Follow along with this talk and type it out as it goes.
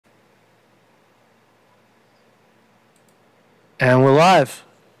And we're live.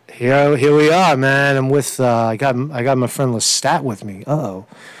 Here we are, man. I'm with I got my friend LESTAT with me. Uh-oh.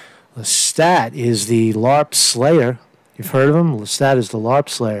 LESTAT is the LARP Slayer. You've heard of him? LESTAT is the LARP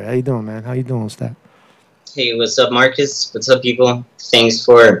Slayer. How you doing, man? How you doing, LESTAT? Hey, what's up, Marcus? What's up, people? Thanks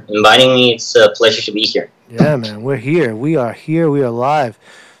for inviting me. It's a pleasure to be here. Yeah, man. We're here. We are here. We are live.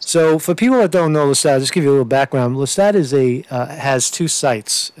 So, for people that don't know LESTAT, I'll just give you a little background. LESTAT is has two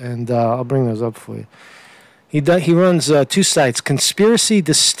sites, and I'll bring those up for you. He runs two sites, Conspiracy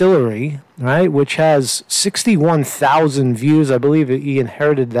Distillery, right, which has 61,000 views. I believe he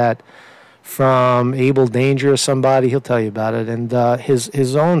inherited that from Abel Danger or somebody. He'll tell you about it. And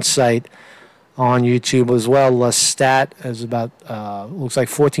his own site on YouTube as well, LESTAT, has about, looks like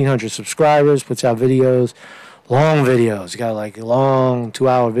 1,400 subscribers, puts out videos, long videos. He got like long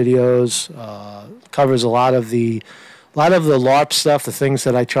 2-hour videos, covers a lot of the LARP stuff, the things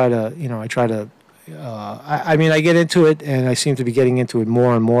that I try to, I mean, I get into it, and I seem to be getting into it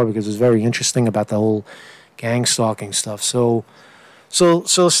more and more because it's very interesting about the whole gang stalking stuff. So,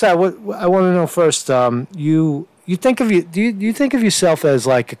 Stat, what I want to know first, you think of do you think of yourself as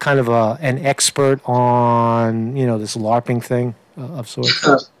like a kind of an expert on this LARPing thing of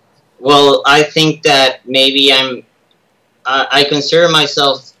sorts? Well, I think that maybe I consider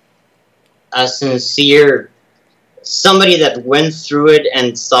myself a sincere somebody that went through it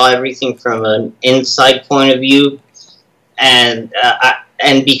and saw everything from an inside point of view, and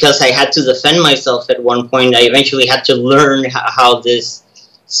because I had to defend myself at one point, I eventually had to learn how this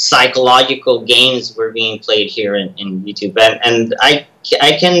psychological games were being played here in YouTube, and I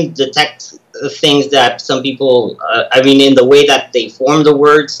can detect things that some people, I mean, in the way that they form the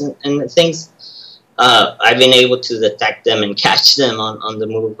words and things, I've been able to detect them and catch them on the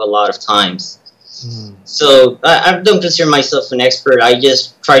move a lot of times. So I don't consider myself an expert. I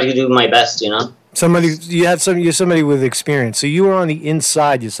just try to do my best, You're somebody with experience. So you were on the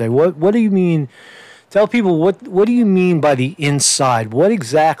inside. You say, what do you mean? Tell people what do you mean by the inside? What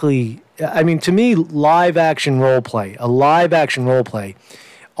exactly? I mean, to me, live action role play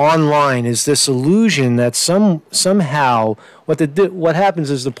online is this illusion that somehow what happens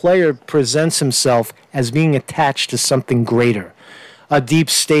is the player presents himself as being attached to something greater. A deep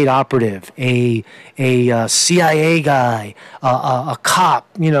state operative, a CIA guy, a cop,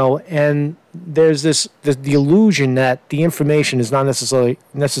 and there's the illusion that the information is not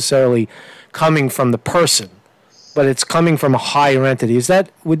necessarily coming from the person, but it's coming from a higher entity.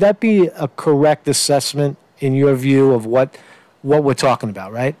 Would that be a correct assessment in your view of what we're talking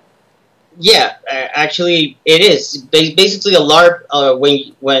about, right? Yeah, actually, it is. Basically, a LARP.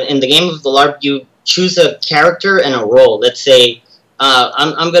 When in the game of the LARP, you choose a character and a role. Let's say.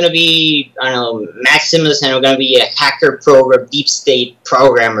 I'm going to be, I don't know, Maximus, and I'm going to be a hacker program, deep state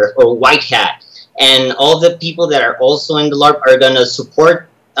programmer, or white hat. And all the people that are also in the LARP are going to support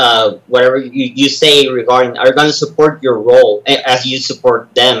whatever you say regarding, are going to support your role as you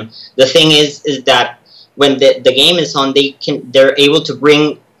support them. The thing is that when the game is on, they're able to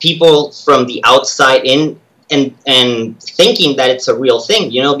bring people from the outside in and thinking that it's a real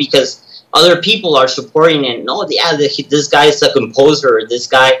thing, because other people are supporting it. No, yeah, this guy is a composer. This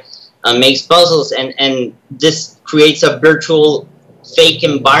guy makes puzzles, and this creates a virtual fake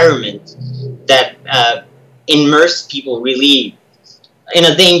environment that immerses people really in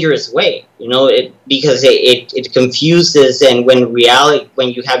a dangerous way. Because it confuses, and when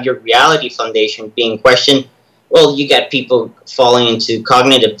you have your reality foundation being questioned, well, you get people falling into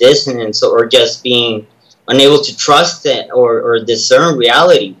cognitive dissonance or just being unable to trust it or discern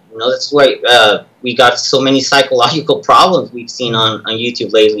reality. That's why we got so many psychological problems we've seen on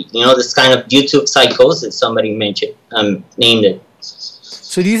YouTube lately. This kind of YouTube psychosis somebody mentioned, named it.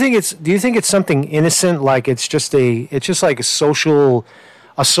 So do you think it's something innocent, like it's just like a social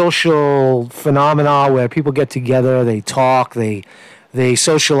phenomena where people get together, they talk, they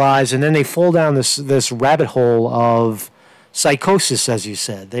socialize, and then they fall down this rabbit hole of psychosis, as you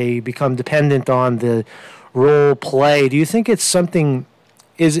said. They become dependent on the role play. Do you think it's something?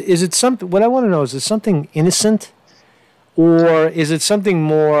 Is it something? What I want to know is it something innocent, or is it something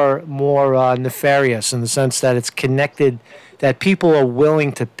more nefarious in the sense that it's connected, that people are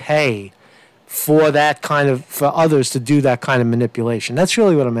willing to pay for others to do that kind of manipulation? That's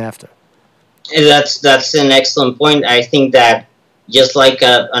really what I'm after. That's an excellent point. I think that just like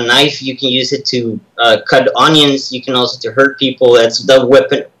a knife, you can use it to cut onions. You can also to hurt people. That's the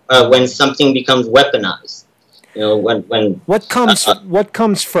weapon when something becomes weaponized. What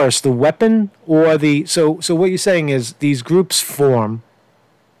comes first, the weapon or the so what you're saying is these groups form,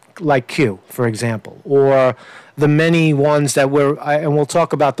 like Q, for example, or the many ones that and we'll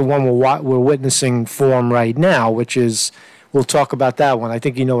talk about the one we're witnessing form right now, which is we'll talk about that one. I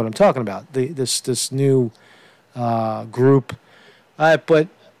think you know what I'm talking about. This new group. But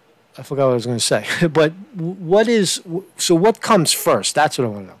I forgot what I was going to say. But what comes first? That's what I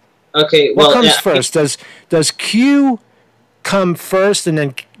want to know. Okay, What well, comes first? Does Q come first and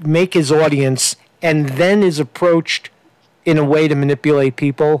then make his audience, and then is approached in a way to manipulate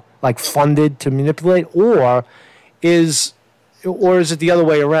people, like funded to manipulate, is it the other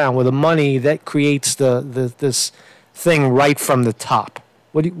way around, where the money that creates this thing right from the top?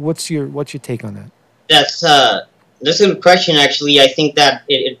 What's your take on that? That's a good question. Actually, I think that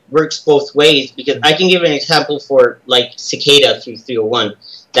it works both ways, because I can give an example for like Cicada 3301.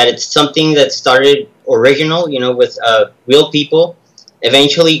 That it's something that started original, with real people,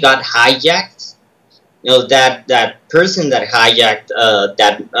 eventually got hijacked. That person that hijacked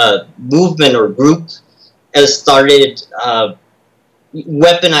that movement or group started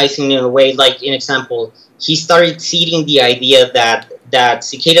weaponizing in a way. Like, in example, he started seeding the idea that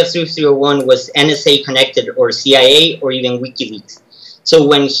Cicada 3301 was NSA connected, or CIA, or even WikiLeaks. So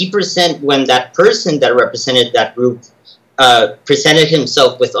when that person that represented that group presented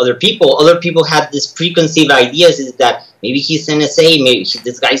himself with other people had this preconceived ideas, is that maybe he's NSA, maybe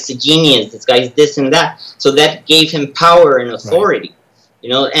this guy's a genius, this guy's this and that. So that gave him power and authority,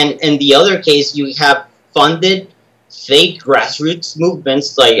 And in the other case, you have funded fake grassroots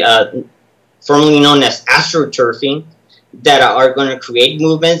movements, like formerly known as astroturfing, that are going to create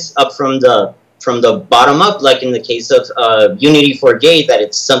movements up from the bottom up, like in the case of Unity for Gay, that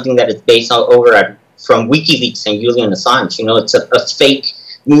it's something that is based over from WikiLeaks and Julian Assange. It's a fake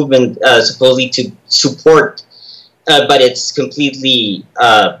movement supposedly to support, but it's completely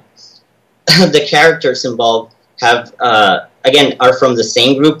the characters involved are from the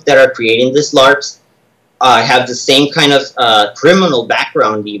same group that are creating these LARPs. Have the same kind of criminal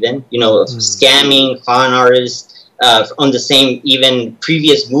background, even of scamming, con artists. On the same, even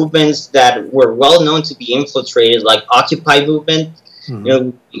previous movements that were well known to be infiltrated, like Occupy movement.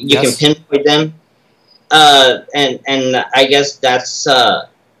 You can pinpoint them, and I guess that's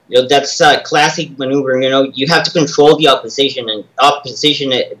classic maneuver. You have to control the opposition, and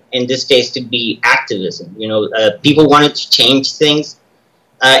opposition in this case could be activism. People wanted to change things,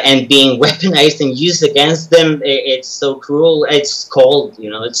 and being weaponized and used against them. It's so cruel. It's cold.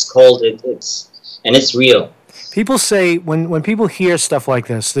 It's cold. It's real. People say when people hear stuff like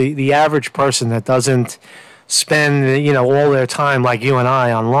this, the average person that doesn't spend all their time like you and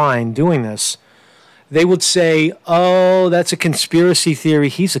I online doing this, they would say, "Oh, that's a conspiracy theory.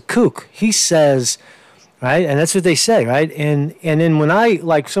 He's a kook." He says, right, and that's what they say, right? And then when I,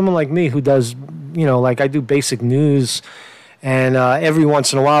 like someone like me who does, like I do basic news, and every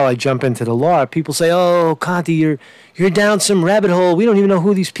once in a while I jump into the LARP, people say, "Oh, Conte, you're down some rabbit hole. We don't even know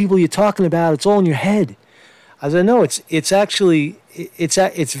who these people you're talking about. It's all in your head." As I know, it's actually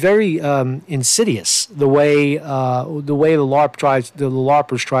very insidious the way the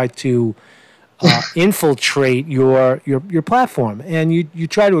LARPers try to infiltrate your platform, and you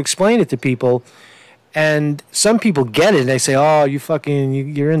try to explain it to people, and some people get it and they say, "Oh,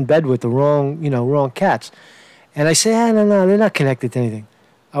 you're in bed with the wrong cats," and I say, no, they're not connected to anything.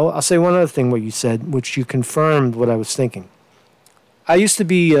 I'll say one other thing what you said, which you confirmed what I was thinking. I used to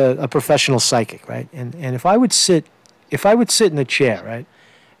be a professional psychic, right? And if I would sit in a chair, right,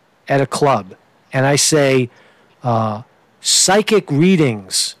 at a club, and I say, psychic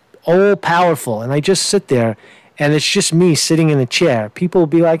readings, all powerful, and I just sit there, and it's just me sitting in a chair, people will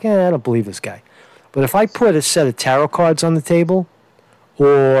be like, I don't believe this guy. But if I put a set of tarot cards on the table,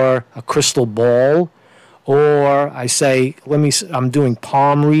 or a crystal ball, or I say, I'm doing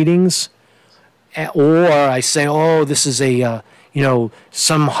palm readings, or I say, oh, this is a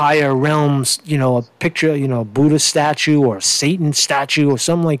some higher realms, a picture, a Buddha statue or a Satan statue or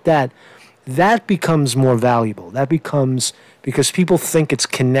something like that, that becomes more valuable. That becomes, because people think it's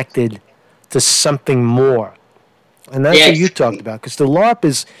connected to something more. And that's what you talked about, because the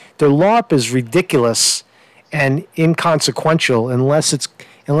LARP is ridiculous and inconsequential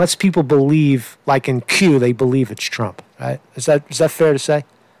unless people believe, like in Q, they believe it's Trump, right? Is that fair to say?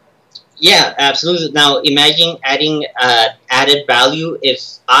 Yeah, absolutely. Now, imagine adding added value. If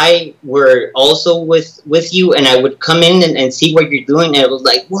I were also with you, and I would come in and see what you're doing, and it was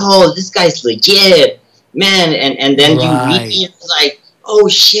like, whoa, this guy's legit, man. And then you read me, and it's like, oh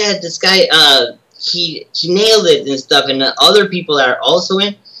shit, this guy, he nailed it and stuff. And the other people are also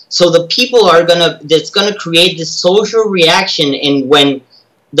in. So the people that's gonna create this social reaction, and when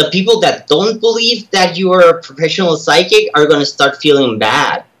the people that don't believe that you are a professional psychic are gonna start feeling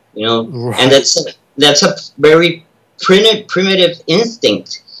bad. And that's a very primitive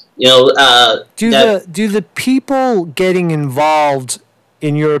instinct, You know, Do the people getting involved,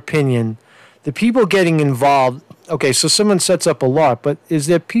 in your opinion, the people getting involved? Okay, so someone sets up a LARP, but is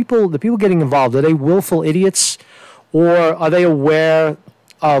there the people getting involved? Are they willful idiots, or are they aware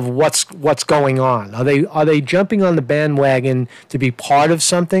of what's going on? Are they jumping on the bandwagon to be part of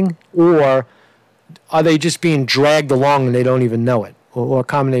something, or are they just being dragged along and they don't even know it, or a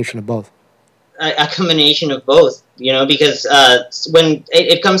combination of both? a combination of both. You know, because when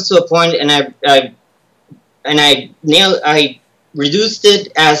it comes to a point, and I reduced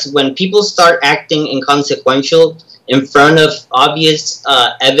it as when people start acting inconsequential in front of obvious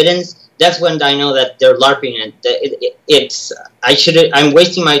evidence. That's when I know that they're LARPing, and I'm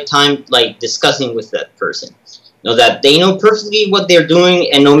wasting my time like discussing with that person. You know, that they know perfectly what they're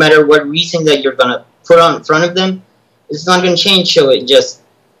doing, and no matter what reason that you're gonna put on in front of them, it's not gonna change. So it just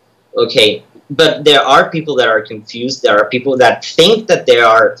okay. But there are people that are confused. There are people that think that they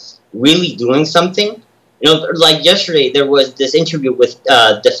are really doing something. You know, like yesterday, there was this interview with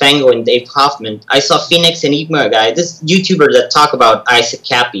DeFango and Dave Hoffman. I saw Phoenix Enigma guy, this YouTuber that talk about Isaac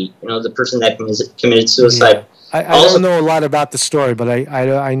Cappy, you know, the person that committed suicide. Yeah. I don't know a lot about the story, but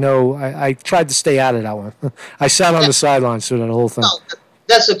I know I tried to stay out of that one. I sat on the sidelines through that whole thing. No,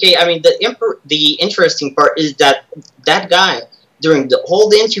 that's okay. I mean, the interesting part is that that guy, during the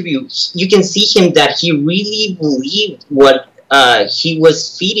whole interview, you can see him that he really believed what he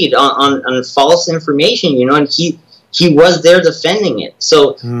was feeded on false information, you know, and he was there defending it.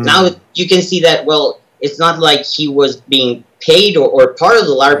 So now you can see that, well, it's not like he was being paid or part of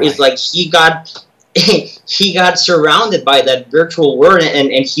the LARP. Right. It's like he got surrounded by that virtual world,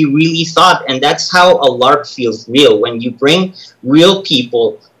 and he really thought, and that's how a LARP feels real, when you bring real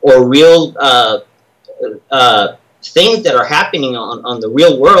people or real things that are happening on the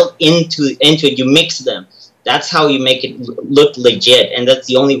real world into it. You mix them. That's how you make it look legit, and that's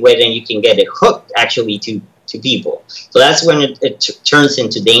the only way that you can get it hooked actually to people. So that's when it turns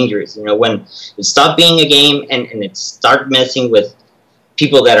into dangerous. You know, when it stops being a game and it starts messing with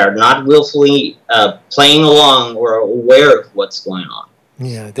people that are not willfully playing along or aware of what's going on.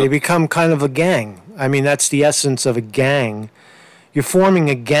 Yeah, they become kind of a gang. I mean, that's the essence of a gang. You're forming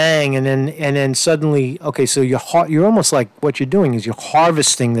a gang, and then suddenly, okay, so you're almost like, what you're doing is you're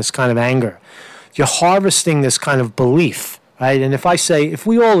harvesting this kind of anger. You're harvesting this kind of belief, right? And if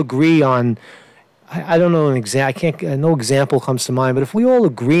we all agree on, I don't know no example comes to mind, but if we all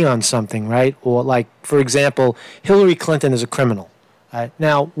agree on something, right? Or like, for example, Hillary Clinton is a criminal. Right?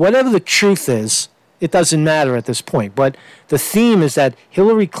 Now, whatever the truth is, it doesn't matter at this point. But the theme is that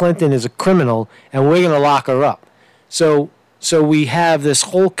Hillary Clinton is a criminal, and we're going to lock her up. So we have this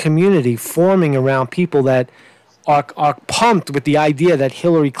whole community forming around people that are pumped with the idea that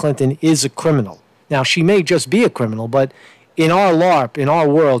Hillary Clinton is a criminal. Now, she may just be a criminal, but in our LARP, in our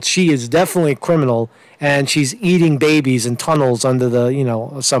world, she is definitely a criminal, and she's eating babies in tunnels under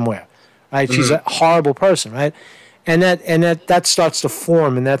somewhere, right? Mm-hmm. She's a horrible person, right? And that starts to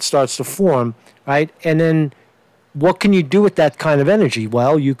form, right? And then what can you do with that kind of energy?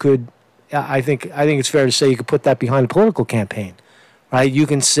 Well, you could, I think it's fair to say you could put that behind a political campaign, right? You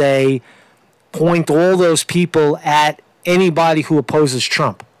can say, point all those people at anybody who opposes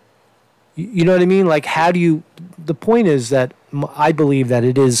Trump. You know what I mean? Like, the point is that I believe that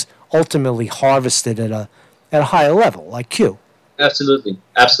it is ultimately harvested at a higher level, like Q. Absolutely.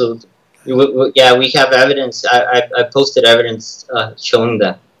 Yeah, we have evidence. I posted evidence showing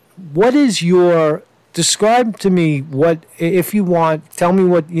that. What is describe to me what, if you want, tell me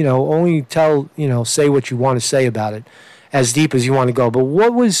what, only say what you want to say about it, as deep as you want to go. But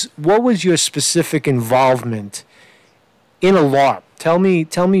what was your specific involvement in a LARP? Tell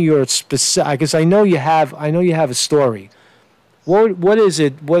me your specific, because I know you have a story. What is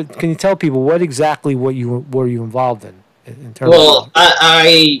it? What can you tell people? What exactly were you involved in terms of?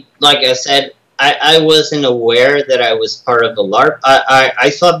 I like I said, I wasn't aware that I was part of the LARP.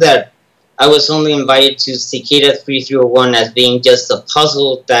 I thought that I was only invited to Cicada 3301 as being just a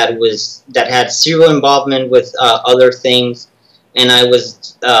puzzle that had zero involvement with other things, and I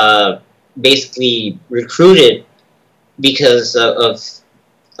was basically recruited because of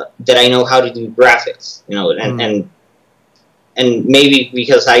that I know how to do graphics, and maybe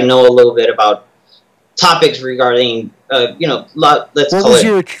because I know a little bit about topics regarding What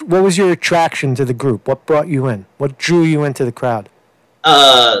was your attraction to the group? What brought you in? What drew you into the crowd?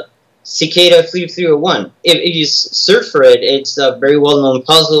 Cicada 3301. If you search for it, it's a very well-known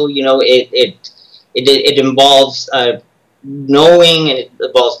puzzle. It involves knowing, and it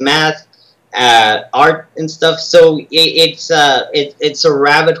involves math, art, and stuff. So it's a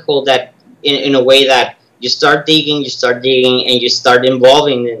rabbit hole that, in a way that you start digging, and you start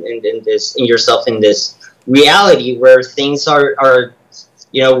involving in yourself in this reality where things are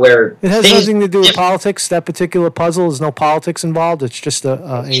where It has things nothing to do with politics. That particular puzzle, there's no politics involved. It's just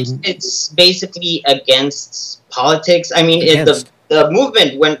it's basically against politics. I mean, against. the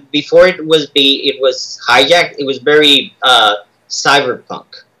movement when before it was hijacked. It was very cyberpunk.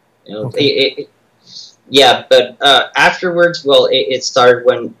 Okay. Yeah, but afterwards, well, it started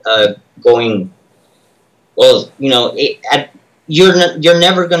when going. Well, you're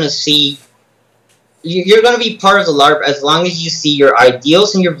never gonna see. You're gonna be part of the LARP as long as you see your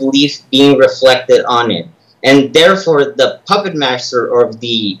ideals and your beliefs being reflected on it, and therefore the puppet master or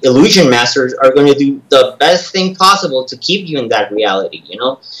the illusion masters are going to do the best thing possible to keep you in that reality.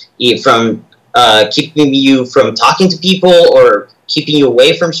 From keeping you from talking to people or keeping you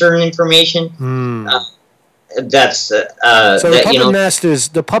away from certain information. That's so the puppet masters.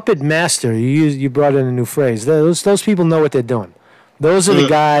 The puppet master. You brought in a new phrase. Those people know what they're doing. Those are the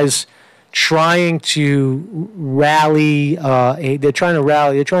guys trying to rally. They're trying to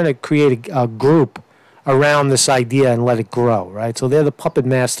rally. They're trying to create a group around this idea and let it grow. Right. So they're the puppet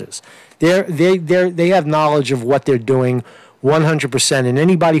masters. They have knowledge of what they're doing 100%. And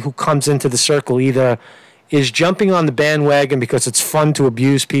anybody who comes into the circle either is jumping on the bandwagon because it's fun to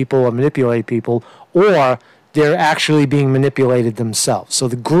abuse people or manipulate people, or they're actually being manipulated themselves. So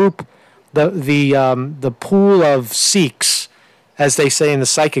the group, the pool of Sikhs, as they say in the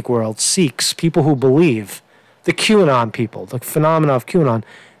psychic world, Sikhs, people who believe, the QAnon people, the phenomena of QAnon,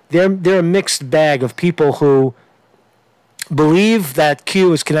 they're a mixed bag of people who believe that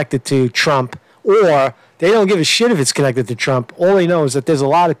Q is connected to Trump, or they don't give a shit if it's connected to Trump. All they know is that there's a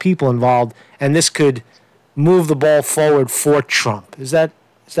lot of people involved, and this could move the ball forward for Trump. Is that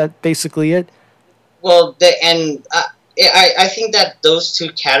basically it? Well, I think that those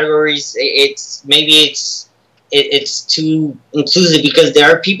two categories, it's too inclusive because there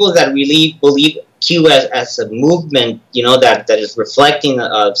are people that really believe Q as a movement, that is reflecting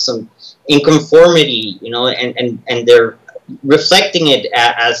some inconformity, and they're reflecting it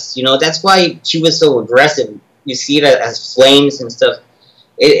as that's why Q is so aggressive. You see it as flames and stuff.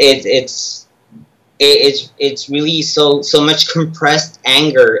 It's really so much compressed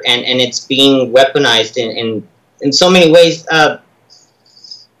anger, and it's being weaponized in so many ways. I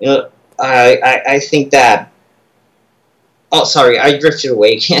think that. Oh, sorry, I drifted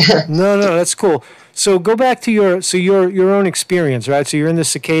away. No, that's cool. So go back to your own experience, right? So you're in the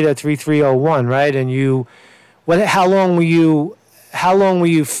Cicada 3301, right? And how long were you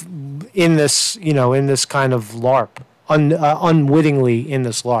in this, in this kind of LARP, unwittingly in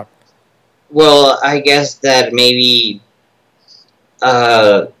this LARP? Well, I guess that maybe,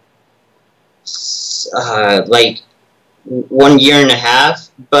 like 1 year and a half,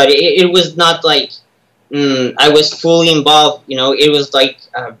 but it was not like I was fully involved. It was like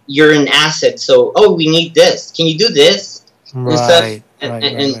you're an asset, so we need this. Can you do this and stuff? And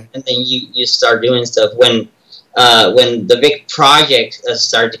then you start doing stuff when the big project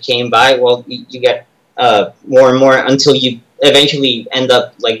started to came by. Well, you get more and more until you eventually end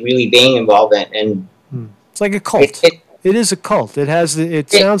up like really being involved and it's like a cult. It is a cult. It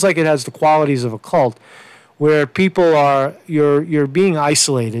sounds like it has the qualities of a cult, where people you're being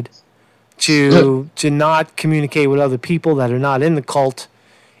isolated to not communicate with other people that are not in the cult.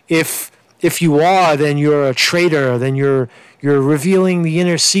 If you are, then you're a traitor. Then you're revealing the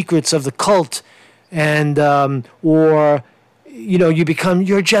inner secrets of the cult, and or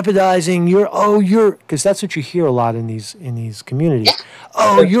you're jeopardizing because that's what you hear a lot in these communities.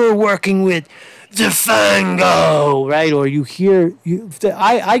 You're working with Defango, right? Or you hear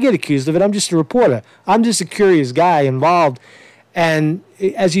I get accused of it. I'm just a reporter. I'm just a curious guy involved, and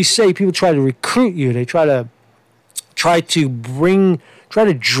as you say, people try to recruit you. They try to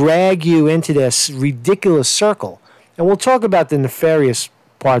drag you into this ridiculous circle, and we'll talk about the nefarious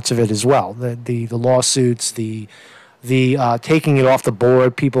parts of it as well. The lawsuits, the taking it off the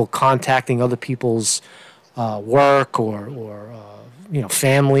board, people contacting other people's work or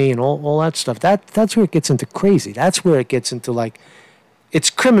family and all that stuff. That's where it gets into crazy. That's where it gets into it's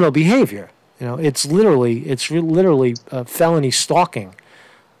criminal behavior. It's literally felony stalking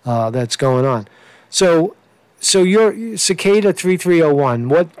that's going on. So you're Cicada 3301.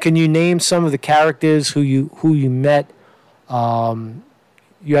 What can you name some of the characters who you met?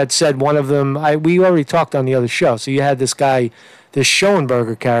 You had said one of them. We already talked on the other show. So you had this guy, this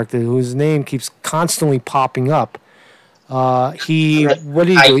Schoenberger character, whose name keeps constantly popping up. What did he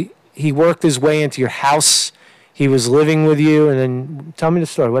do? He worked his way into your house. He was living with you, and then tell me the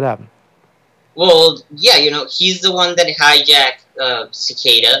story. What happened? Well, yeah, he's the one that hijacked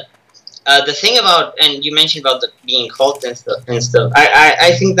Cicada, The thing about, and you mentioned about the being cult and stuff.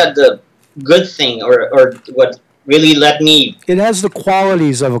 I think that the good thing, or what really let me. It has the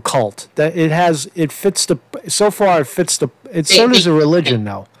qualities of a cult. That it fits the. So far, it fits the. It serves as a religion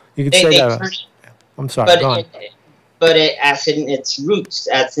now. You could say They that. turn, I'm sorry. but Go on. as in its roots,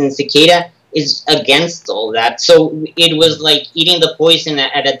 as in Cicada is against all that. So it was like eating the poison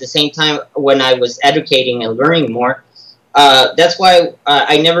at the same time when I was educating and learning more. That's why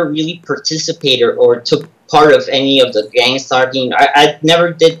I never really participated or took part of any of the gang stalking. I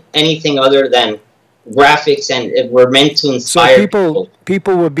never did anything other than graphics, and it were meant to inspire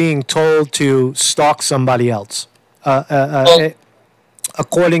people were being told to stalk somebody else. Well,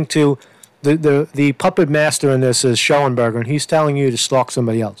 According to the puppet master in this is Schellenberger, and he's telling you to stalk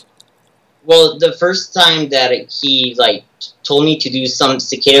somebody else. well, the first time that he like told me to do some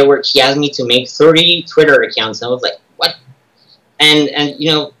Cicada work, he asked me to make 30 Twitter accounts, and I was like, what? And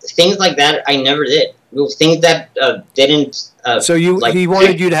you know, things like that I never did. Things that didn't. So he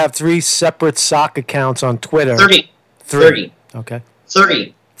wanted you to have 3 separate sock accounts on Twitter. 30. 30. Okay.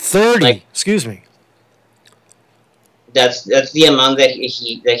 30. 30. Like, excuse me. That's the amount that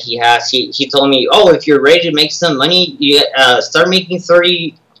he has. He told me, oh, if you're ready to make some money, you start making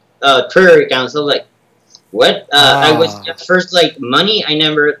 30 Twitter accounts. I was like, what? I was at first like, money. I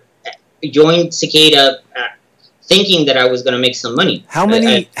never joined Cicada thinking that I was going to make some money. How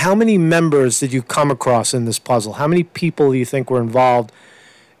many members did you come across in this puzzle? How many people do you think were involved,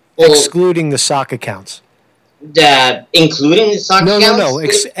 excluding the sock accounts? That including the sock accounts? No.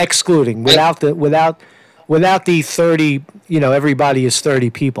 Excluding without the 30. You know, everybody is 30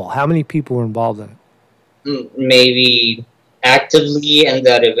 people. How many people were involved in it? Maybe actively, and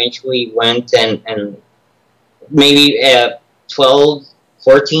that eventually went and maybe 12,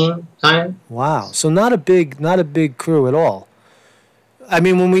 14 times. Wow. So not a big crew at all. I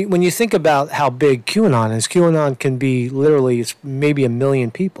mean, when you think about how big QAnon is, QAnon can be literally it's maybe 1 million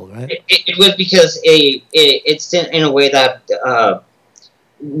people, right? It was because it's in a way that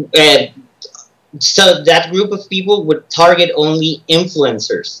so that group of people would target only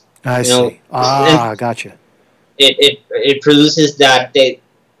influencers. I see. Gotcha. It produces that they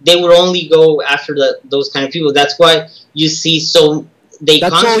would only go after those kind of people. That's why you see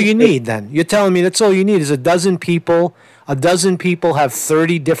that's all you need then. You're telling me that's all you need is a dozen people. A dozen people have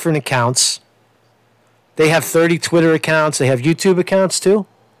 30 different accounts. They have 30 Twitter accounts. They have YouTube accounts too?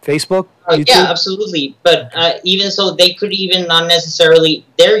 Facebook? YouTube? Yeah, absolutely. But even so, they could even not necessarily...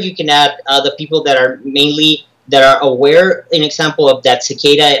 There you can add the people that are mainly... that are aware, an example of that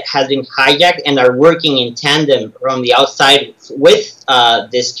Cicada has been hijacked and are working in tandem from the outside with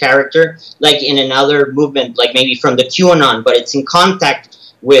this character, like in another movement, like maybe from the QAnon, but it's in contact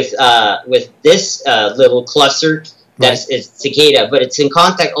with this little cluster that is Cicada, but it's in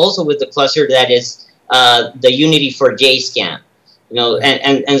contact also with the cluster that is the Unity for JScan, you know,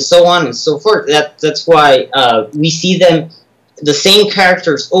 and so on and so forth. That's why we see them, the same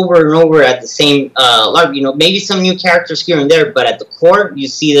characters over and over at the same LARP. You know, maybe some new characters here and there, but at the core, you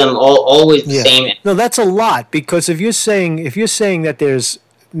see them always the same. No, that's a lot, because if you're saying that there's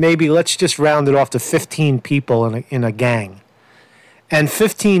maybe, let's just round it off to 15 people in a gang, and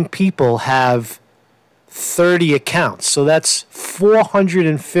 15 people have 30 accounts, so that's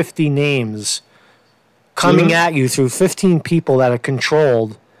 450 names coming at you through 15 people that are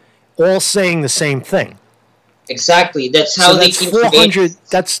controlled, all saying the same thing. Exactly. That's how they can 400.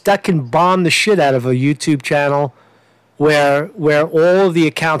 That can bomb the shit out of a YouTube channel, where all of the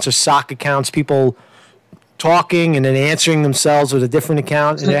accounts are sock accounts, people talking and then answering themselves with a different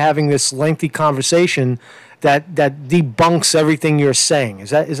account, and they're having this lengthy conversation that debunks everything you're saying. Is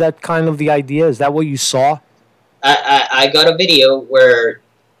that kind of the idea? Is that what you saw? I got a video where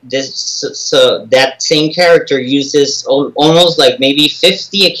that same character uses almost like maybe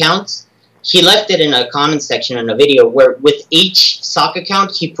 50 accounts. He left it in a comment section in a video where with each sock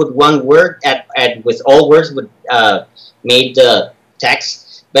account he put one word with all words would made the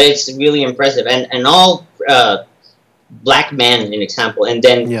text, but it's really impressive, and all black men, an example, and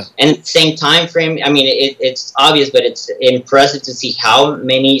then and same time frame. I mean, it's obvious, but it's impressive to see how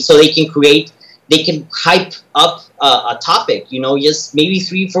many. So they can hype up a topic. You know, just maybe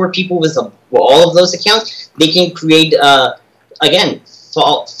 3-4 people with all of those accounts. They can create again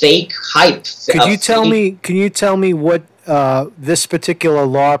fake hype. Can you tell me what this particular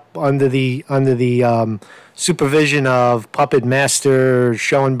LARP under the supervision of Puppet Master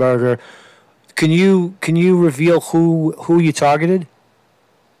Schoenberger? Can you reveal who you targeted?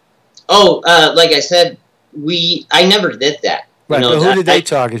 Oh, like I said, I never did that. Right, but who did they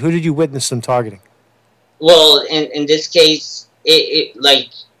target? Who did you witness them targeting? Well, in this case, like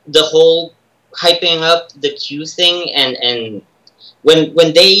the whole hyping up the Q thing, and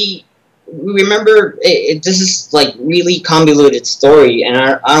when they remember this is like really convoluted story, and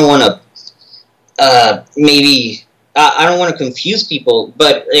I don't want to maybe I don't want to confuse people,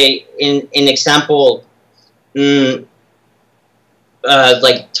 but in example,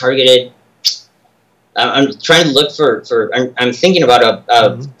 like targeted. I'm trying to look for I'm thinking about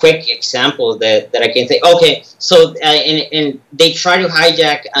a quick example that I can think. Okay, so and they try to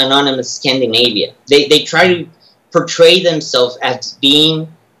hijack anonymous Scandinavia. They try to portray themselves as being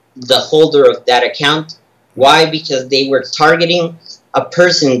the holder of that account. Why? Because they were targeting a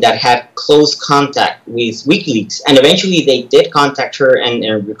person that had close contact with WikiLeaks, and eventually they did contact her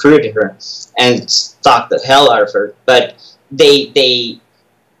and recruited her and stalked the hell out of her. But they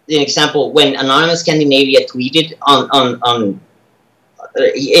an example, when Anonymous Scandinavia tweeted on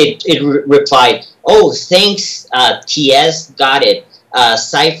it replied, "Oh, thanks, TS, got it.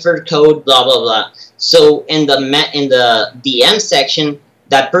 Cipher code, blah blah blah." So in the DM section,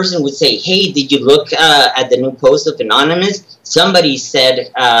 that person would say, "Hey, did you look at the new post of Anonymous? Somebody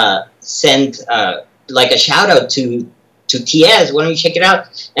said send like a shout out to TS. Why don't you check it out?"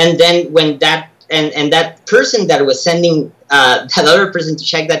 And then when that and that person that was sending that other person to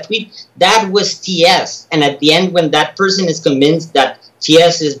check that tweet, that was TS. And at the end, when that person is convinced that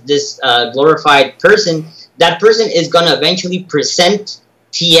TS is this glorified person, that person is going to eventually present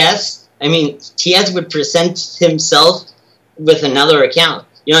TS. I mean, TS would present himself with another account.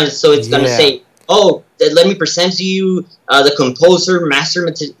 You know, so it's going to say, "Oh, let me present to you the composer,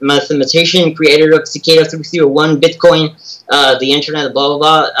 master mathematician, creator of Cicada 301, Bitcoin, the internet, blah, blah,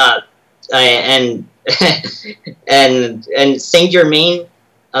 blah, and Saint Germain,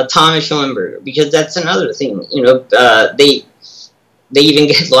 Thomas Schoenberg," because that's another thing. You know, they even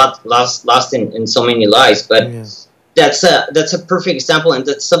get lost in so many lies. But that's a perfect example, and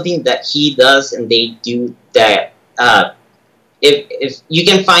that's something that he does, and they do that. If you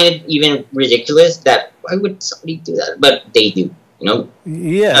can find it even ridiculous, that why would somebody do that? But they do. You know.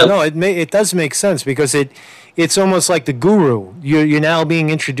 Yeah. No, it does make sense, because it's almost like the guru. You're now being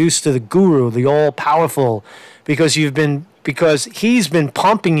introduced to the guru, the all-powerful, because he's been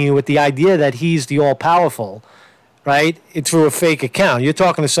pumping you with the idea that he's the all-powerful, right? It's through a fake account. You're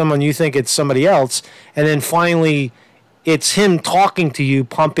talking to someone, you think it's somebody else, and then finally it's him talking to you,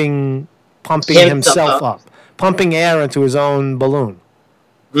 pumping himself up, pumping air into his own balloon.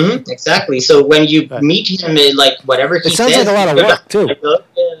 Exactly. So when you meet him, like whatever he says, it sounds like a lot of work too.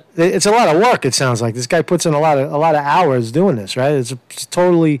 It's a lot of work. It sounds like this guy puts in a lot of hours doing this, right? It's a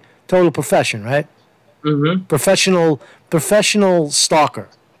total profession, right? Professional stalker.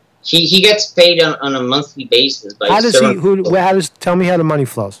 He gets paid on a monthly basis. By tell me how the money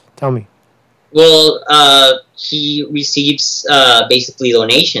flows. Tell me. Well, he receives basically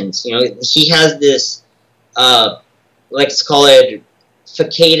donations. You know, he has this let's call it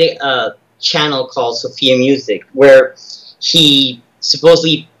Cicada channel called Sophia Music, where he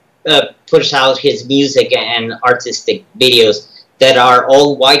supposedly pushes out his music and artistic videos that are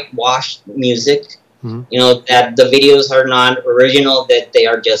all whitewashed music. You know, that the videos are not original, that they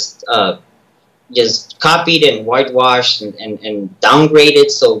are just copied and whitewashed and downgraded,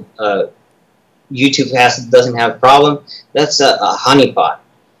 so YouTube doesn't have a problem. That's a honeypot.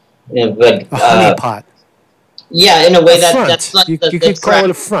 You know, but a honeypot. Yeah, in a way that's like you could call it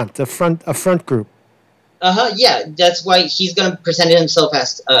a front group. Yeah, that's why he's going to present himself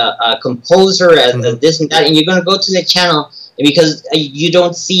as a composer, as this and that, and you're going to go to the channel, because you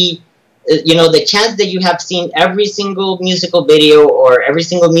don't see, you know, the chance that you have seen every single musical video or every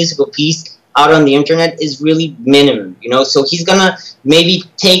single musical piece out on the internet is really minimum, you know. So he's going to maybe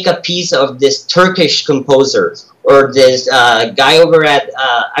take a piece of this Turkish composer or this guy over at,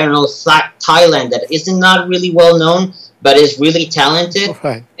 I don't know, Thailand, that isn't not really well known, but is really talented.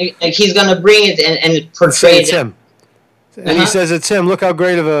 Right. And he's going to bring it and portray it. It's him. And he says it's him. Look how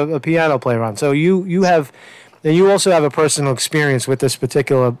great of a piano player on. So you also have a personal experience with this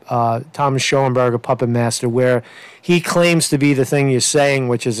particular Thomas Schoenberg, a puppet master, where he claims to be the thing you're saying,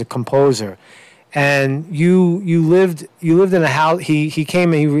 which is a composer. And you lived in a house. He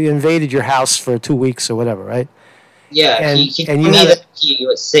came and he invaded your house for 2 weeks or whatever, right? Yeah, and he told me that he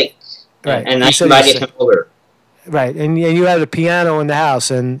was sick, right? And I invited him over. Right, and you had a piano in the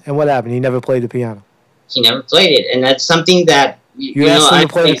house, and what happened? He never played the piano. He never played it, and that's something that you asked him to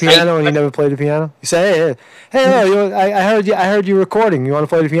play the piano, and he never played the piano. You say, "Hey, I heard you recording. You want to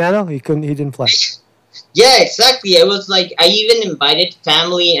play the piano?" He couldn't. He didn't play. Yeah, exactly. It was like I even invited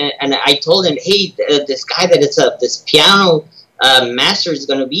family, and I told him, "Hey, this guy that is this piano master is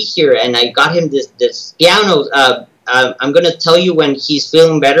going to be here," and I got him this piano. I'm gonna tell you when he's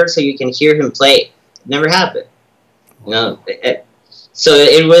feeling better so you can hear him play. It never happened. You know, so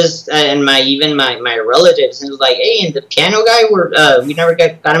it was, and my relatives, and it was like, hey, and the piano guy, we never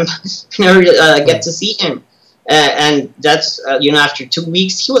got him, never get to see him. And that's, after 2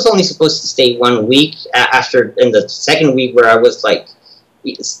 weeks, he was only supposed to stay 1 week. After, in the second week, where I was like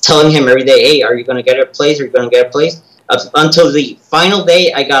telling him every day, hey, are you going to get a place? Are you going to get a place? Until the final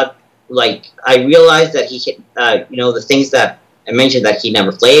day, I realized that he hit, the things that I mentioned, that he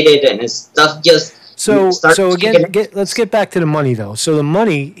never played it, and his stuff just. So again, let's get back to the money though. So the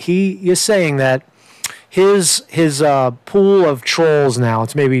money, you're saying that his pool of trolls now,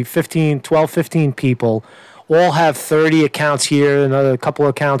 it's maybe 12, 15 people, all have 30 accounts here, another couple of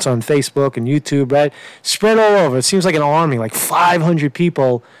accounts on Facebook and YouTube, right? Spread all over. It seems like an army, like 500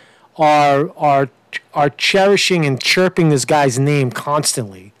 people are cherishing and chirping this guy's name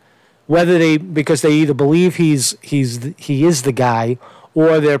constantly, because they either believe he is the guy,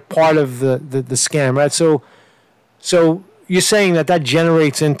 or they're part of the scam, right? So you're saying that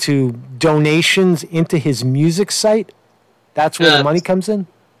generates into donations into his music site? That's where the money comes in?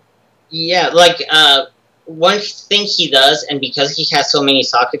 Yeah, one thing he does, and because he has so many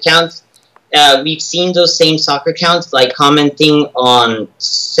soccer accounts, we've seen those same soccer accounts commenting on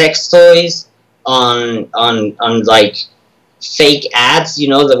sex toys, on fake ads,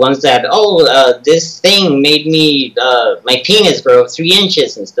 the ones that, this thing made me, my penis grow 3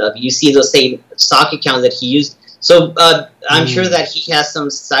 inches and stuff. You see those same stock accounts that he used. So I'm sure that he has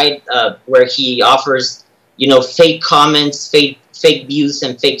some site where he offers, fake comments, fake views,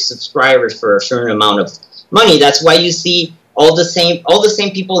 and fake subscribers for a certain amount of money. That's why you see all the same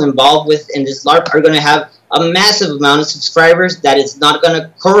people involved in this LARP are going to have a massive amount of subscribers that is not going to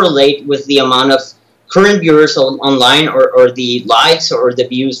correlate with the amount of current viewers online, or the likes, or the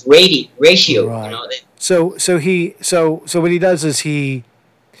views ratio. Right. So what he does is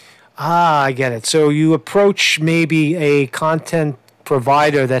I get it. So you approach maybe a content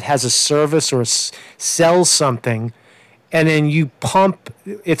provider that has a service or sells something, and then you pump.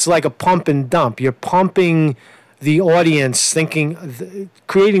 It's like a pump and dump. You're pumping the audience,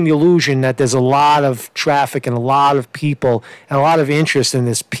 creating the illusion that there's a lot of traffic and a lot of people and a lot of interest in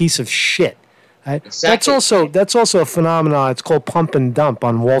this piece of shit. Right? Exactly. That's also a phenomenon. It's called pump and dump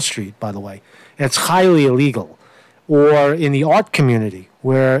on Wall Street, by the way. And it's highly illegal. Or in the art community,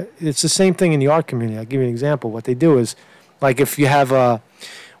 where it's the same thing in the art community. I'll give you an example. What they do is, if you have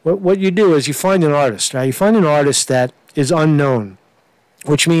what you do is you find an artist, right? You find an artist that is unknown,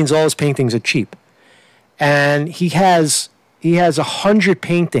 which means all his paintings are cheap. And he has 100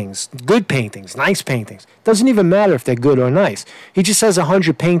 paintings, good paintings, nice paintings. Doesn't even matter if they're good or nice. He just has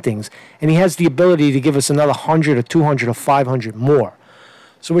 100 paintings, and he has the ability to give us another 100 or 200 or 500 more.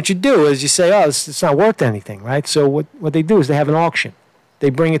 So what you do is you say, oh, it's not worth anything, right? So what they do is they have an auction. They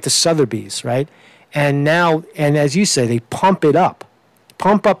bring it to Sotheby's, right? And as you say, they pump up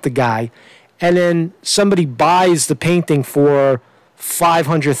the guy, and then somebody buys the painting for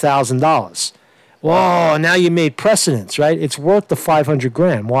 $500,000. Whoa, now you made precedence, right? It's worth the 500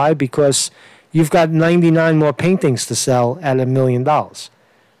 grand. Why? Because you've got 99 more paintings to sell at $1 million.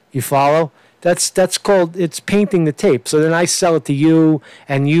 You follow? That's called, it's painting the tape. So then I sell it to you,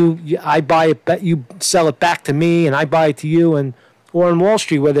 and I buy it, you sell it back to me, and I buy it to you, or on Wall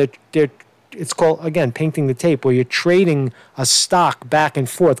Street where it's called, again, painting the tape, where you're trading a stock back and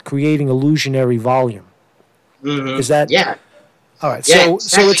forth, creating illusionary volume. Mm-hmm. Is that? Yeah. All right. Yeah,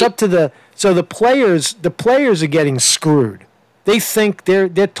 so it's up to the players are getting screwed. They think they're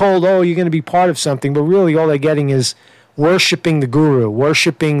told, oh, you're going to be part of something, but really all they're getting is worshiping the guru,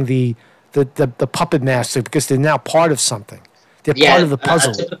 worshiping the puppet master, because they're now part of something. They're part of the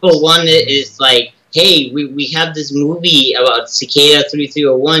puzzle. A typical one is like, hey, we have this movie about Cicada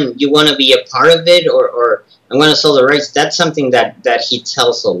 3301. You want to be a part of it, or I'm going to sell the rights. That's something that he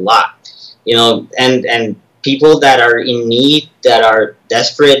tells a lot, and people that are in need, that are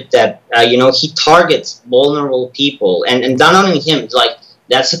desperate, that he targets vulnerable people, and not only him.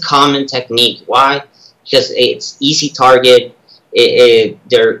 That's a common technique. Why? Because it's easy target.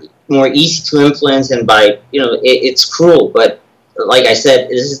 They're more easy to influence, and it's cruel. But like I said,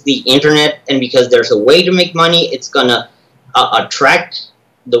 this is the internet, and because there's a way to make money, it's gonna attract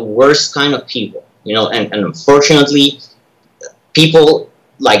the worst kind of people. And unfortunately, people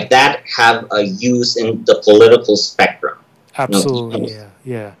like that have a use in the political spectrum. Absolutely,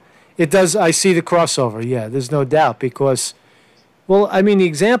 yeah. It does. I see the crossover. Yeah, there's no doubt, because, well, I mean, the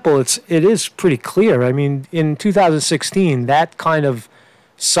example it is pretty clear. I mean, in 2016, that kind of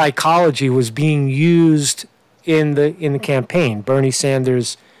psychology was being used in the campaign, Bernie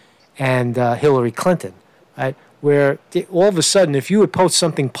Sanders and Hillary Clinton, right? where all of a sudden, if you would post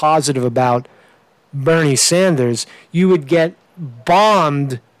something positive about Bernie Sanders, you would get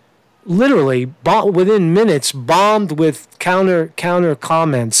bombed, literally within minutes, bombed with counter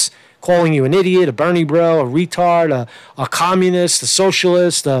comments, calling you an idiot, a Bernie bro, a retard, a communist, a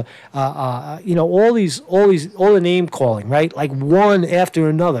socialist, all the name calling, right? Like one after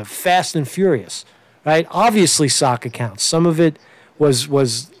another, fast and furious, right? Obviously sock accounts. Some of it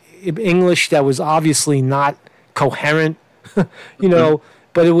was English that was obviously not coherent, but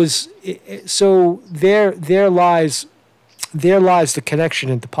it was so there lies the connection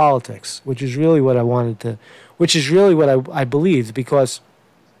into politics, which is really what I believed, because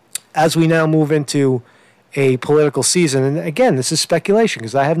as we now move into a political season, and again, this is speculation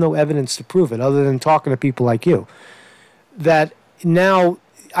because I have no evidence to prove it other than talking to people like you, that now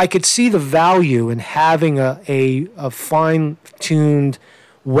I could see the value in having a fine-tuned,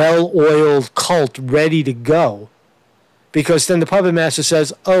 well-oiled cult ready to go, because then the puppet master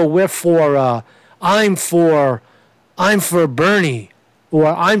says, "Oh, I'm for Bernie," or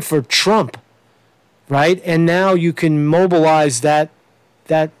 "I'm for Trump," right? And now you can mobilize that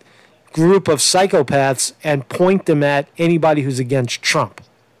group of psychopaths and point them at anybody who's against Trump.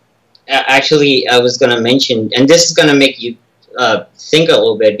 Actually, I was going to mention, and this is going to make you think a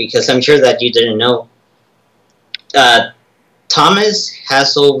little bit, because I'm sure that you didn't know. Thomas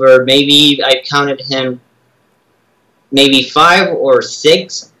has over, maybe I counted him, maybe 5 or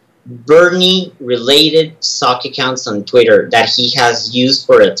 6 Bernie-related sock accounts on Twitter that he has used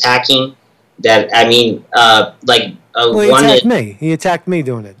for attacking. That, I mean, He attacked me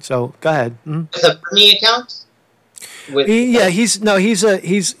doing it. So go ahead. Mm-hmm. With a Bernie account?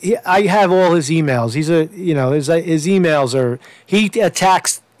 I have all his emails. His emails are, he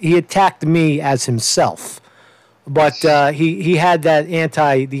attacked me as himself, but he had that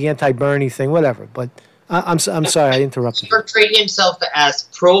anti-Bernie thing, whatever. But I'm sorry, I interrupted. He portrayed himself as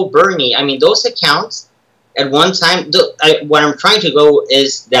pro-Bernie. I mean, those accounts at one time. What I'm trying to go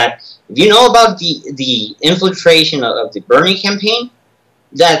is that, if you know about the infiltration of the Bernie campaign,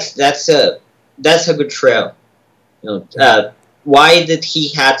 that's a good trail. Why did he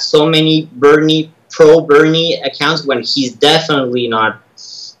had so many pro-Bernie accounts when he's definitely not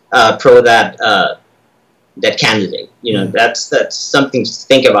pro that candidate? That's something to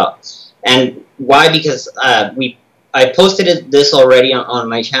think about. And why? Because I posted this already on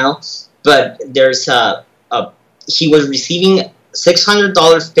my channel, but there's he was receiving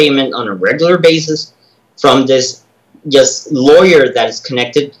 $600 payment on a regular basis from this just lawyer that is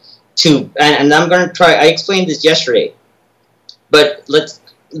connected to, and I'm going to try, I explained this yesterday, but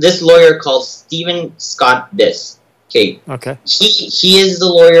this lawyer called Stephen Scott Biss. Okay. He is the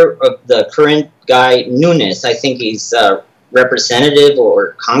lawyer of the current guy, Nunes. I think he's a representative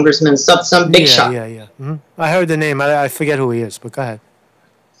or congressman, some big shot. Yeah. Mm-hmm. I heard the name. I forget who he is, but go ahead.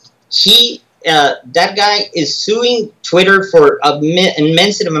 That guy is suing Twitter for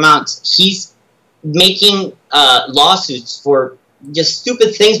immense amounts. He's making lawsuits for just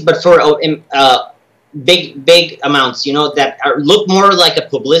stupid things, but for big amounts, that look more like a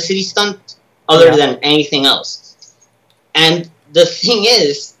publicity stunt other than anything else. And the thing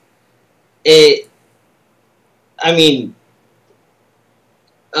is,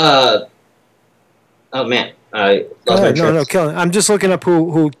 oh man, I lost my train. No, killing. I'm just looking up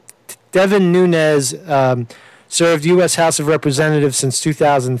who Devin Nunes served U.S. House of Representatives since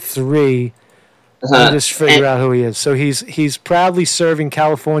 2003. Let me just figure out who he is. So he's proudly serving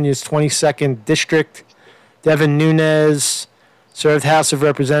California's 22nd District. Devin Nunes served House of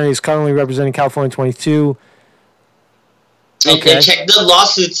Representatives, currently representing California 22. Okay. And check the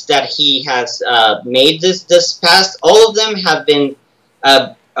lawsuits that he has made this past. All of them have been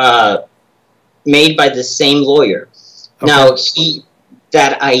made by the same lawyer. Okay. Now,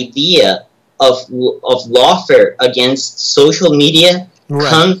 that idea of lawfare against social media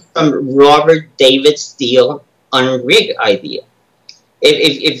comes from Robert David Steele unrig idea.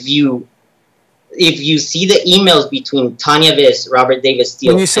 If you see the emails between Tanya Viss, Robert David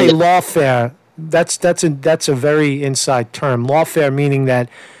Steele, when you say lawfare, that's a very inside term. Lawfare meaning that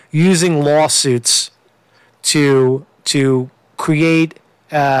using lawsuits to create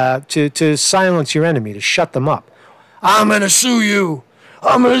to silence your enemy, to shut them up. I'm gonna sue you.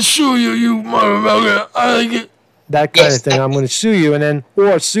 You motherfucker. That kind of thing. I'm going to sue you,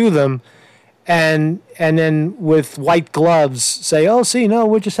 or sue them, and then with white gloves say, "Oh, see, no,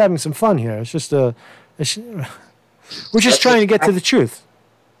 we're just having some fun here. It's just we're just trying to get to the truth."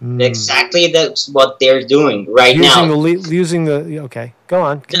 Exactly, that's what they're doing right now. Okay, go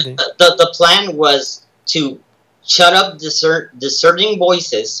on. The plan was to shut up discerning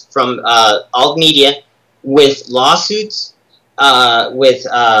voices from alt media with lawsuits, with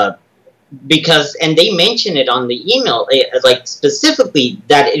because, and they mention it on the email, like specifically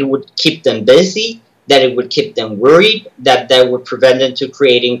that it would keep them busy, that it would keep them worried, that would prevent them to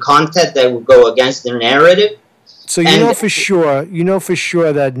creating content that would go against their narrative. So you know for sure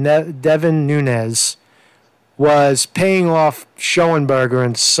that Devin Nunes was paying off Schoenberger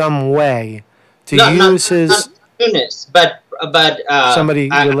in some way to use his not Nunes, but somebody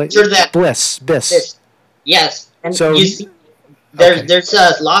sure that Biss. Yes, and so you see, there's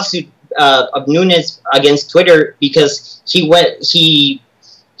a lawsuit of Nunes against Twitter because he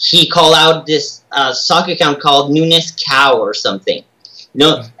called out this sock account called Nunes Cow or something.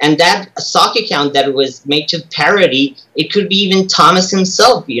 And that sock account that was made to parody, it could be even Thomas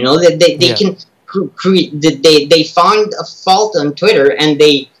himself. That they can create. They found a fault on Twitter and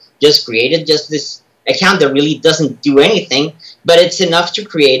they just created just this account that really doesn't do anything, but it's enough to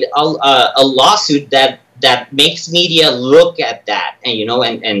create a lawsuit that makes media look at that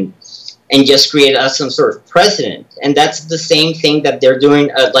and just create some sort of precedent. And that's the same thing that they're doing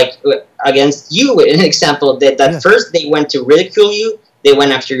like against you. An example that first they went to ridicule you, they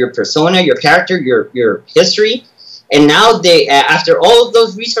went after your persona, your character, your history, and now they after all of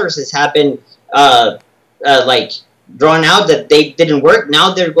those resources have been like drawn out that they didn't work.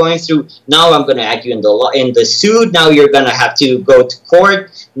 Now they're going through. Now I'm going to add you in the suit. Now you're going to have to go to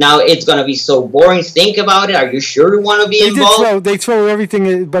court. Now it's going to be so boring. Think about it. Are you sure you want to be involved? They throw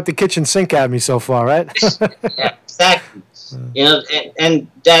everything but the kitchen sink at me so far, right? Yeah, exactly. And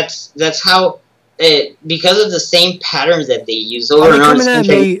that's how. Because of the same patterns that they use over and over.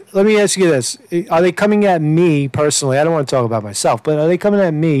 Let me ask you this: are they coming at me personally? I don't want to talk about myself, but are they coming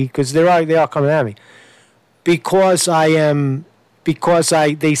at me? Because they are coming at me. Because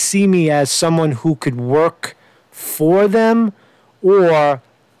they see me as someone who could work for them, or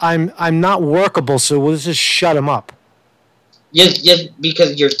I'm not workable, so we'll just shut them up. Just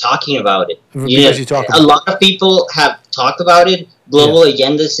because you're talking about it. Because you talk about a lot of people have talked about it. Global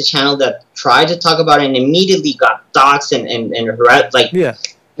Agenda is a channel that tried to talk about it and immediately got doxxed and harassed.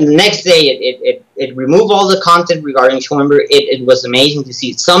 And the next day, it removed all the content regarding Schoenberg. It was amazing to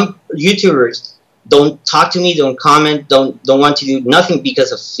see. Some YouTubers don't talk to me, don't comment, don't want to do nothing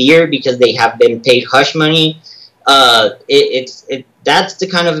because of fear, because they have been paid hush money. That's the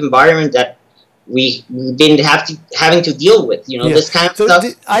kind of environment that we've been having to deal with. This kind of stuff.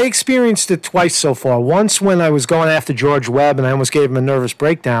 I experienced it twice so far. Once when I was going after George Webb, and I almost gave him a nervous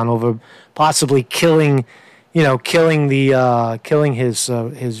breakdown over possibly killing his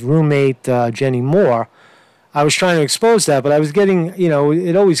roommate Jenny Moore. I was trying to expose that, but I was getting,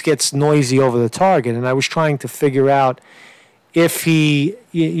 it always gets noisy over the target, and I was trying to figure out if he,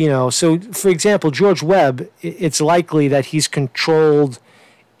 so for example, George Webb, it's likely that he's controlled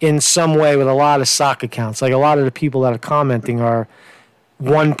in some way with a lot of sock accounts. Like a lot of the people that are commenting are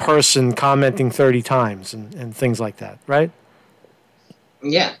one person commenting 30 times and things like that, right?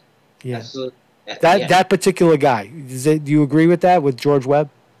 Yeah. Yeah. Absolutely. That particular guy, do you agree with that, with George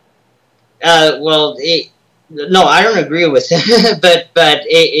Webb? No, I don't agree with him, but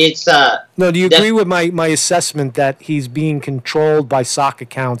it's... No, do you agree with my assessment that he's being controlled by sock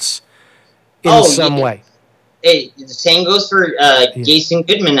accounts in some way? The same goes for Jason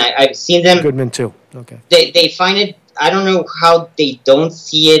Goodman. I've seen them. Goodman too. Okay. They find it. I don't know how they don't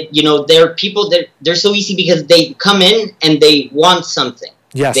see it. There are people that they're so easy because they come in and they want something.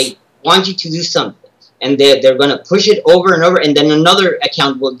 Yes. They want you to do something, and they're gonna push it over and over, and then another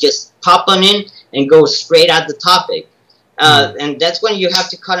account will just pop on in and go straight at the topic, and that's when you have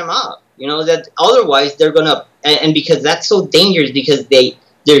to cut them off. That otherwise they're gonna, and because that's so dangerous because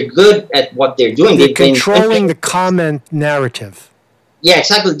they're good at what they're doing. They're controlling the comment narrative. Yeah,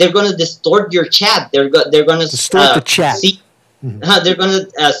 exactly. They're going to distort your chat. They're going to distort the chat. They're going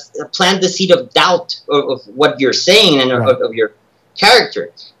to plant the seed of doubt of what you're saying and of your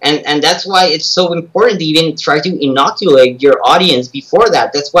character. And that's why it's so important to even try to inoculate your audience before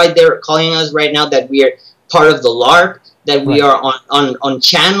that. That's why they're calling us right now that we are part of the LARP, that we are on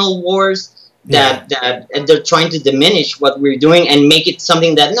channel wars. That they're trying to diminish what we're doing and make it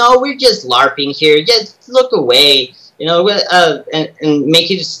something that, no, we're just LARPing here, just look away, and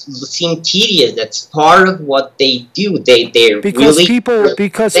make it seem tedious. That's part of what they do. Because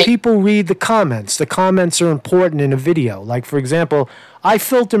people read the comments. The comments are important in a video. Like, for example, I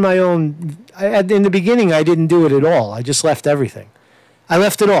filter my own. In the beginning, I didn't do it at all. I just left everything. I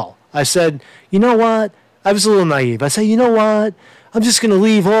left it all. I said, you know what? I was a little naive. I said, you know what? I'm just going to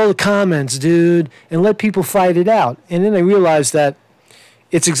leave all the comments, dude, and let people fight it out. And then I realized that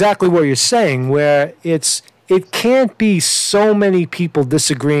it's exactly what you're saying, where it can't be so many people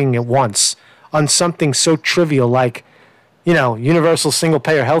disagreeing at once on something so trivial like, universal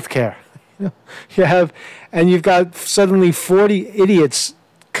single-payer health care. And you've got suddenly 40 idiots,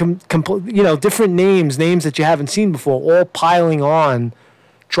 different names that you haven't seen before, all piling on,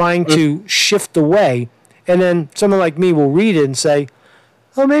 trying to shift the way. And then someone like me will read it and say,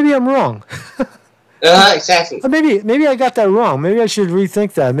 oh, maybe I'm wrong. Exactly. Or maybe I got that wrong. Maybe I should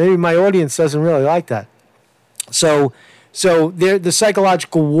rethink that. Maybe my audience doesn't really like that. So the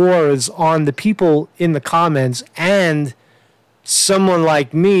psychological war is on the people in the comments and someone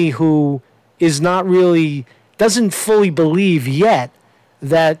like me who is not really, doesn't fully believe yet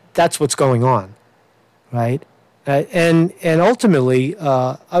that that's what's going on, right? And ultimately,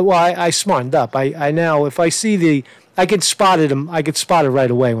 I smartened up. I now, if I see I could spot it right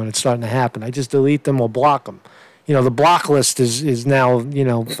away when it's starting to happen. I just delete them or block them. The block list is now,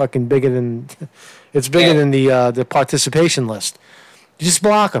 fucking bigger than, it's bigger than the participation list. You just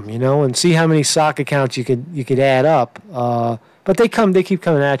block them, and see how many sock accounts you could add up. But they keep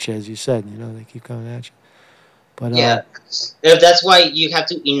coming at you, as you said. They keep coming at you. But that's why you have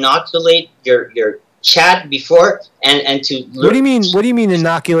to inoculate your chat before and to. What do you mean? What do you mean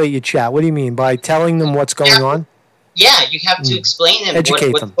inoculate your chat? What do you mean by telling them what's going on? Yeah, you have to explain them what's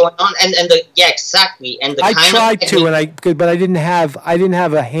them. going on, and exactly, and the I tried to, but I didn't have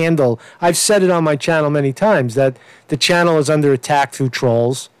a handle. I've said it on my channel many times that the channel is under attack through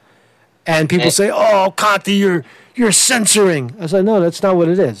trolls, and people say, "Oh, Conte, you're censoring." I was like, "No, that's not what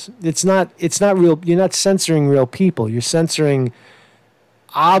it is. It's not real. You're not censoring real people. You're censoring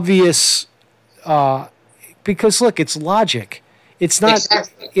obvious, because look, it's logic." It's not.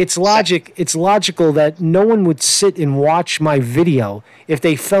 Exactly. It's logic. Exactly. It's logical that no one would sit and watch my video if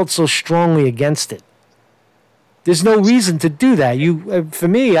they felt so strongly against it. There's no reason to do that. For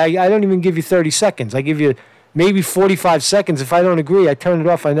me, I don't even give you 30 seconds. I give you maybe 45 seconds. If I don't agree, I turn it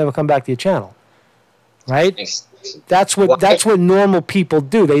off. I never come back to your channel. Right? That's what normal people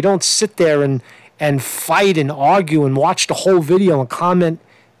do. They don't sit there and fight and argue and watch the whole video and comment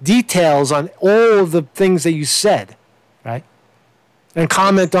details on all of the things that you said. Right? And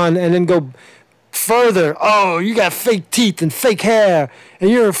comment on, and then go further. Oh, you got fake teeth and fake hair, and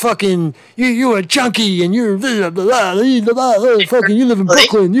you're a fucking, you're a junkie, and you're fucking, you live in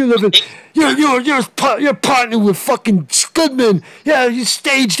Brooklyn, you're partnered with fucking Goodman. Yeah, you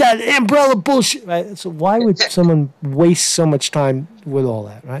staged that umbrella bullshit, right? So why would someone waste so much time with all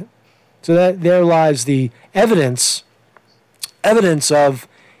that, right? So there lies the evidence of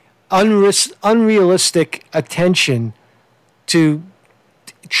unrealistic attention to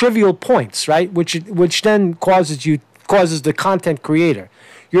trivial points, right? Which then causes the content creator.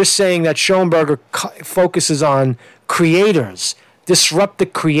 You're saying that Schoenberger focuses on creators, disrupt the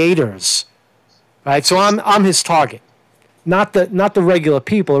creators, right? So I'm his target, not the regular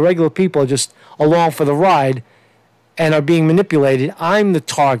people. The regular people are just along for the ride and are being manipulated. I'm the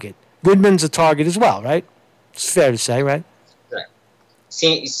target. Goodman's a target as well, right? It's fair to say, right?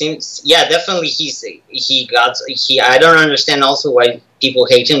 Seems yeah, definitely I don't understand also why people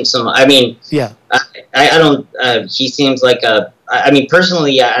hate him so much. I mean, yeah, I don't he seems like I mean,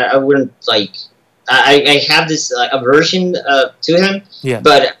 personally, I wouldn't like, I have this aversion to him, yeah,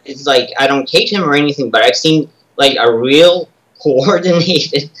 but it's like I don't hate him or anything, but I've seen like a real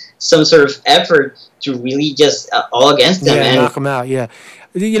coordinated some sort of effort to really just all against him and knock him out. Yeah.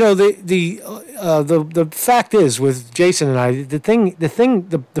 The fact is with Jason and I,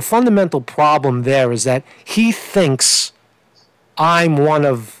 the fundamental problem there is that he thinks I'm one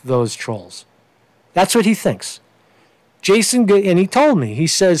of those trolls. That's what he thinks. Jason, and he told me, he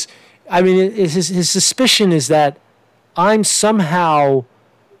says, I mean, his suspicion is that I'm somehow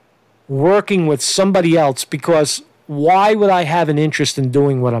working with somebody else, because why would I have an interest in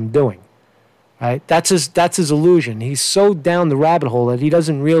doing what I'm doing? Right? That's his illusion. He's so down the rabbit hole that he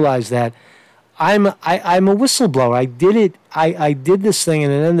doesn't realize that I'm a whistleblower. I did it. I did this thing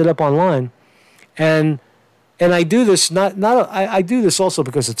and it ended up online, and I do this I do this also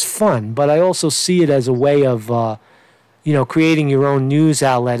because it's fun, but I also see it as a way of creating your own news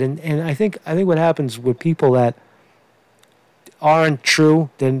outlet. And I think what happens with people that aren't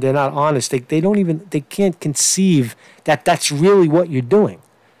true, then they're not honest. They can't conceive that that's really what you're doing.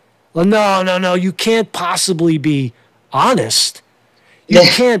 Well, no, you can't possibly be honest. You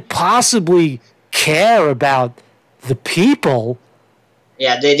can't possibly care about the people.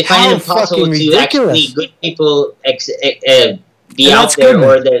 Yeah, they find it impossible to actually good people be out there,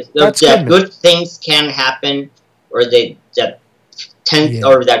 or that good things can happen, or or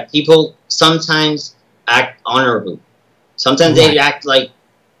that people sometimes act honorably. Sometimes they act like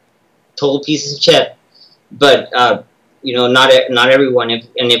total pieces of shit, but not everyone.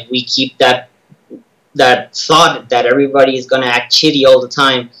 If we keep that that thought that everybody is gonna act shitty all the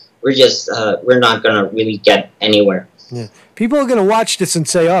time, we're not gonna really get anywhere. Yeah. People are gonna watch this and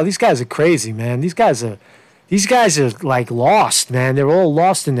say, "Oh, these guys are crazy, man. These guys are like lost, man. They're all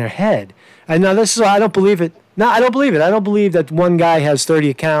lost in their head." And now this is I don't believe it. No, I don't believe it. I don't believe that one guy has 30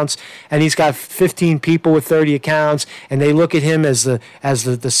 accounts and he's got 15 people with 30 accounts, and they look at him as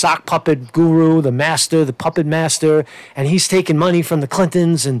the sock puppet guru, the master, the puppet master, and he's taking money from the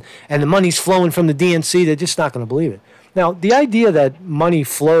Clintons and the money's flowing from the DNC. They're just not going to believe it. Now, the idea that money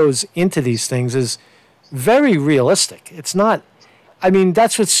flows into these things is very realistic. It's not. I mean,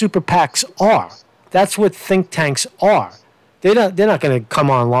 that's what super PACs are. That's what think tanks are. They're not going to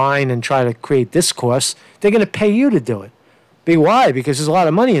come online and try to create discourse. They're going to pay you to do it. Why? Because there's a lot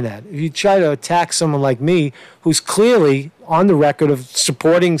of money in that. If you try to attack someone like me, who's clearly on the record of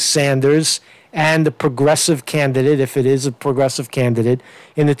supporting Sanders and the progressive candidate, if it is a progressive candidate,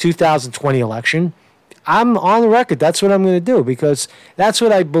 in the 2020 election, I'm on the record. That's what I'm going to do, because that's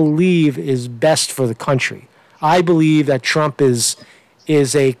what I believe is best for the country. I believe that Trump is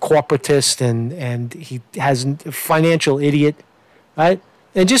a corporatist and he has a financial idiot, right?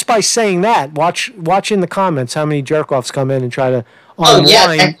 And just by saying that, watch in the comments how many jerk-offs come in and try to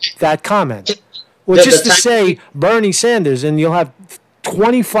unwind that comment. Well, just to say Bernie Sanders, and you'll have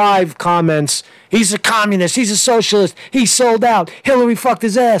 25 comments. He's a communist. He's a socialist. He sold out. Hillary fucked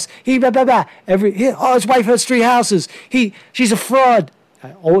his ass. He blah blah blah. His wife has 3 houses. She's a fraud.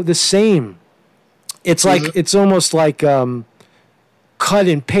 Oh, the same. It's like it's almost like cut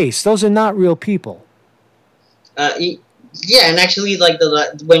and paste. Those are not real people. Yeah, and actually, like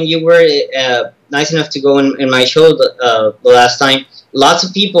when you were nice enough to go in my show the last time, lots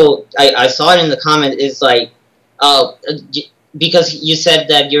of people I saw it in the comment is like, because you said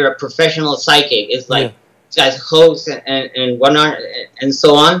that you're a professional psychic. It's like this guy's hoax and whatnot and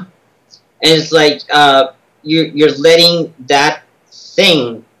so on, and it's like you're letting that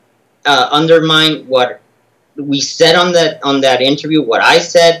thing undermine what we said on that interview, what I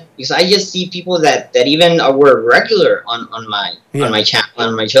said, because I just see people that even were regular on my channel,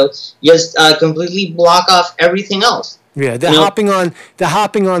 on my show, just completely block off everything else. Yeah, they're hopping on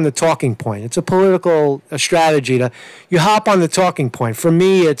the talking point. It's a political strategy you hop on the talking point. For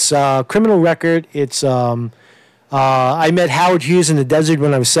me, it's criminal record. It's I met Howard Hughes in the desert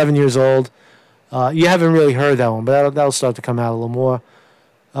when I was 7 years old. You haven't really heard that one, but that'll start to come out a little more.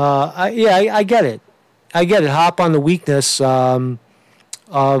 I get it. I get it. Hop on the weakness of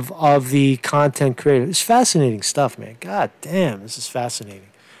the content creator. It's fascinating stuff, man. God damn, this is fascinating.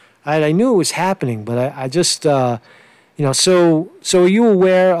 I knew it was happening, but I just So are you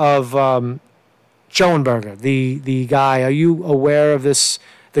aware of Schoenberger, the guy? Are you aware of this?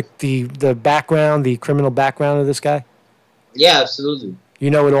 The background, the criminal background of this guy? Yeah, absolutely. You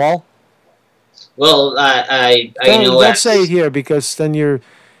know it all? Well, I know. Don't say it here, because then you're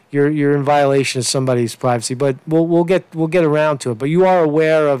in violation of somebody's privacy. But we'll get around to it. But you are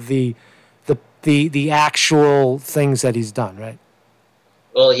aware of the actual things that he's done, right?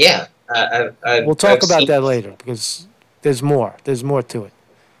 Well, yeah. We'll talk about that later, because there's more. There's more to it.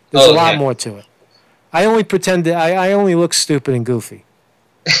 There's a lot more to it. I only pretend that I only look stupid and goofy.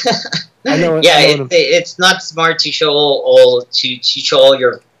 I know. It's not smart to show all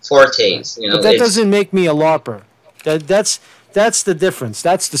your fortes. You know, but that doesn't make me a LARPer. That's the difference.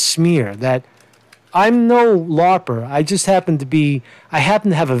 That's the smear. That I'm no LARPer. I just happen to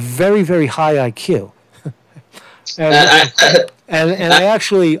have a very, very high IQ. and I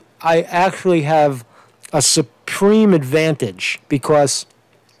actually have a supreme advantage because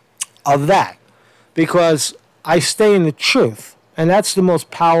of that. Because I stay in the truth. And that's the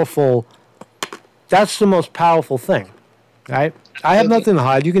most powerful thing. Right? I have nothing to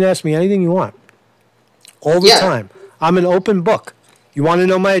hide. You can ask me anything you want. All the time. I'm an open book. You want to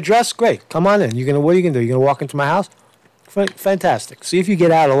know my address? Great. Come on in. What are you going to do? You're going to walk into my house? Fantastic. See if you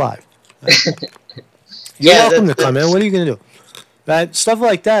get out alive. You're welcome to come in. What are you going to do? Right? Stuff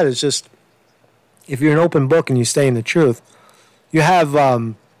like that is just, if you're an open book and you stay in the truth, you have...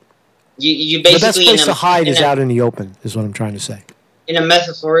 you basically... The best place to hide is out in the open, is what I'm trying to say. In a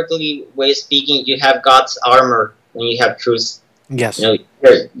metaphorically way of speaking, you have God's armor when you have truth. Yes.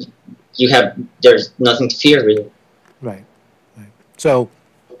 There's nothing to fear, really. Right. So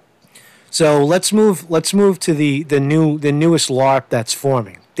let's move to the newest LARP that's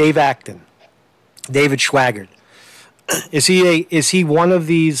forming. Dave Acton, David Schwaggart. Is he one of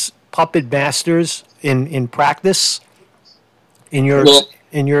these puppet masters in practice? In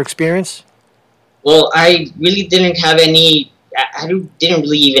your experience? Well, I really didn't have any. I didn't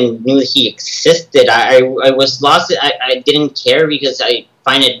really even knew he existed. I was lost. I didn't care because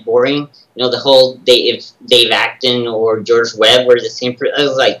find it boring. You know, the whole if Dave Acton or George Webb were the same. I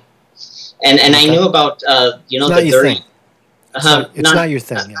was like, and I knew about you know, it's the dirty. It's not your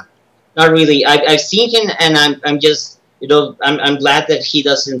thing. Yeah. Not really. I've seen him, and I'm just, you know, I'm glad that he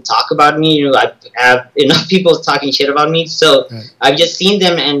doesn't talk about me. You know, I have enough people talking shit about me, so Right. I've just seen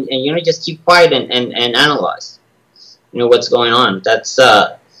them, and you know, just keep quiet and analyze, you know, what's going on. That's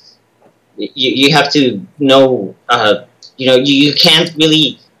you have to know, you know, you can't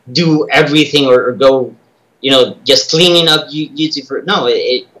really do everything or go, you know, just cleaning up YouTube for, no,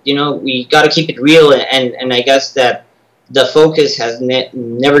 you know, we got to keep it real, and I guess that the focus has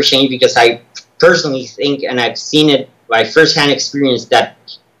never changed, because I personally think, and I've seen it by firsthand experience, that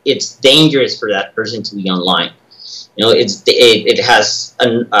it's dangerous for that person to be online. You know, it has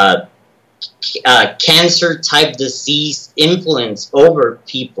a cancer type disease influence over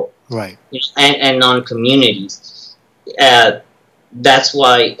people, Right. you know, and on communities. That's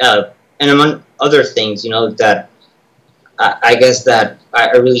why, and among other things, you know, that I guess that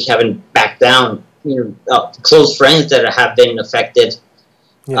I really haven't backed down. You know, close friends that have been affected,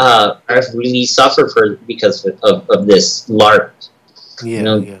 Yeah. have really suffered because of this LARP. Yeah. You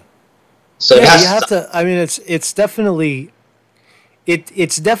know? Yeah. So Yeah, it you have to. I mean, it's definitely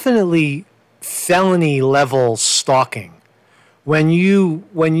it's definitely felony level stalking. When you,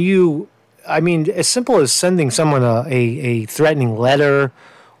 I mean, as simple as sending someone a threatening letter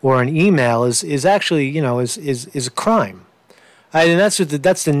or an email is actually, you know, is a crime. And that's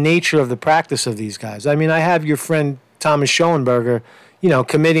the nature of the practice of these guys. I mean, I have your friend Thomas Schoenberger, you know,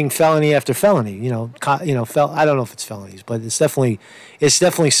 committing felony after felony. You know, I don't know if it's felonies, but it's definitely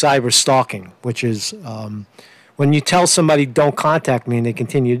cyber stalking, which is when you tell somebody don't contact me and they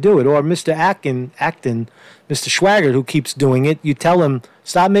continue to do it, or Mr. Acton, Mr. Schwaggart, who keeps doing it, you tell him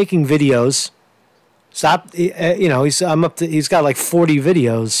stop making videos, stop. You know, he's got like 40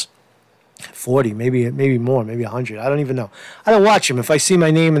 videos. 40, maybe more, maybe 100. I don't even know. I don't watch them. If I see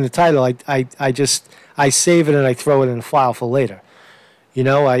my name in the title, I save it and I throw it in a file for later. You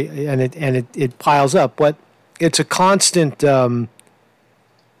know, it piles up. But it's a constant. You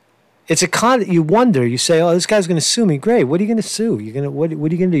wonder. You say, "Oh, this guy's going to sue me." Great. What are you going to sue? What are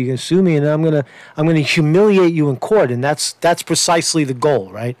you going to do? You're going to sue me, and I'm going to humiliate you in court, and that's precisely the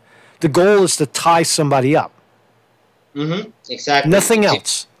goal, right? The goal is to tie somebody up. Mm-hmm. Exactly. Nothing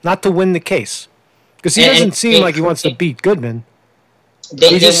else. Not to win the case. Because he doesn't seem like he wants to beat Goodman.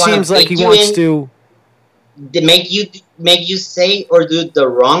 He just seems like he wants to... They make you say or do the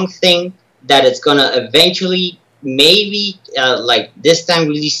wrong thing that it's going to eventually, maybe, like this time,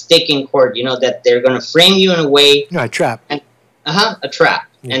 really stick in court. You know, that they're going to frame you in a way... No, a trap. And, a trap.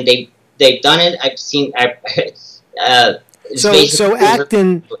 Yeah. And they've done it. I've seen... So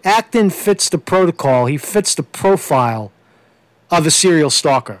Acton fits the protocol. He fits the profile of a serial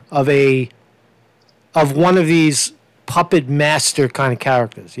stalker, of one of these puppet master kind of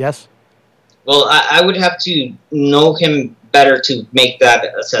characters. Yes. Well, I would have to know him better to make that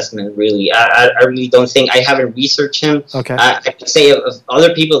assessment. Really, I really don't think I haven't researched him. Okay. I could say of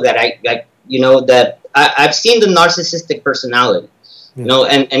other people that I you know, that I've seen the narcissistic personality, you know,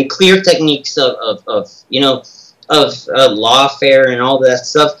 and clear techniques of you know, of lawfare and all that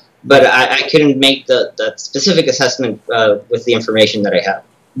stuff. But I couldn't make that specific assessment with the information that I have.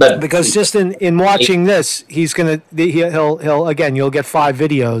 But because just in watching this, he'll again, you'll get 5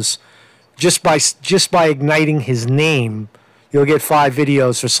 videos just by igniting his name. You'll get 5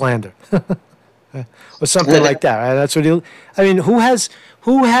 videos for slander or something like that. Right? That's what he'll. I mean, who has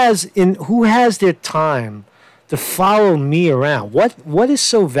their time to follow me around? What is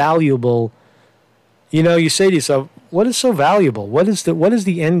so valuable? You know, you say to yourself, what is so valuable? What is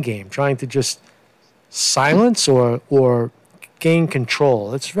the end game? Trying to just silence or gain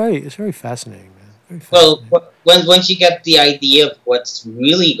control? It's very fascinating, man. Very fascinating. Well, once you get the idea of what's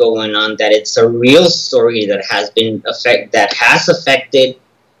really going on, that it's a real story that has affected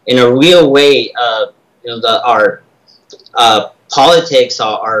in a real way, you know, our politics,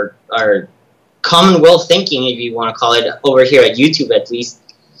 our commonwealth thinking, if you want to call it, over here at YouTube at least.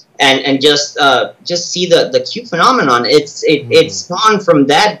 And just see the Q phenomenon. It's spawned from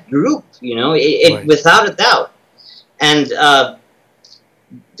that group, you know, Right. Without a doubt, and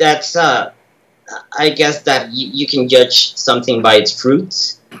that's I guess that you can judge something by its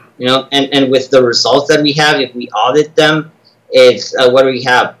fruits, you know, and with the results that we have, if we audit them, it's what do we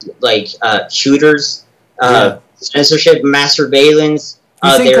have, like shooters, censorship, mass surveillance.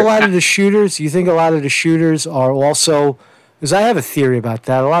 You think a lot of the shooters are also? Because I have a theory about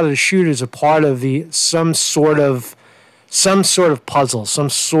that. A lot of the shooters are part of some sort of puzzle, some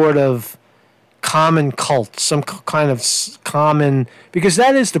sort of common cult, some kind of common, because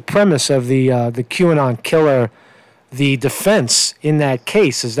that is the premise of the QAnon killer. The defense in that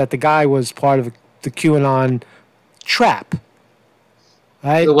case is that the guy was part of the QAnon trap,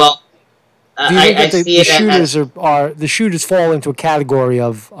 right? Well, Do you think I that the see it shooters are the shooters fall into a category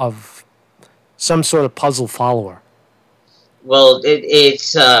of some sort of puzzle follower? Well,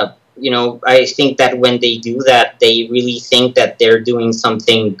 it's you know, I think that when they do that, they really think that they're doing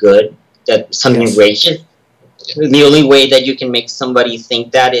something good, that something Yes. gracious. The only way that you can make somebody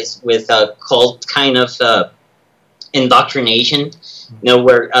think that is with a cult kind of indoctrination, you know,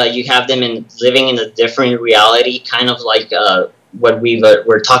 where you have them living in a different reality, kind of like what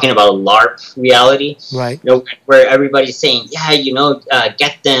we're talking about, LARP reality, Right. you know, where everybody's saying, yeah, you know,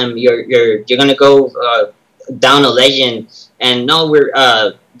 get them, you're gonna go down a legend, and no, we're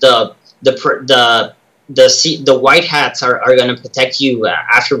the white hats are gonna protect you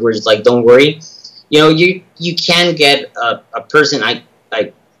afterwards. Like, don't worry. You know, you can get a person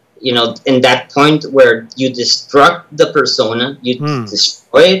you know, in that point where you destruct the persona, you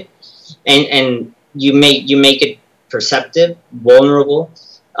destroy it, and you make it perceptive, vulnerable.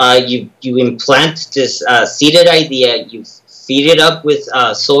 You implant this seeded idea, you feed it up with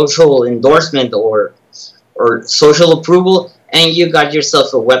social endorsement or social approval, and you got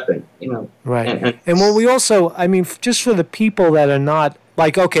yourself a weapon, you know. Right. And what we also, I mean, just for the people that are not,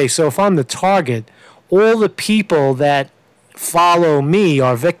 like, okay, so if I'm the target, all the people that follow me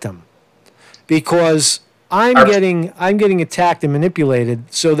are victim, because I'm getting attacked and manipulated,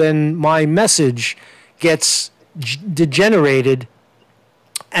 so then my message gets degenerated,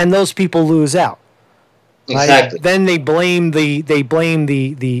 and those people lose out. Right? Exactly. Then they blame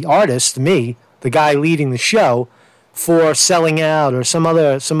the artist, me, the guy leading the show, for selling out or some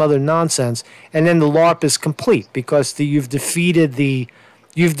other nonsense, and then the LARP is complete because you've defeated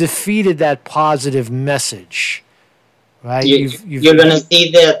that positive message, right? You're gonna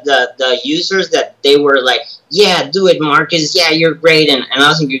see the users that they were like, yeah, do it, Marcus, yeah, you're great, and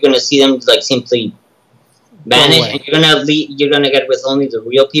I think you're gonna see them like simply vanish, and you're gonna get with only the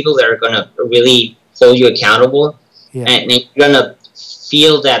real people that are gonna really hold you accountable, and you're gonna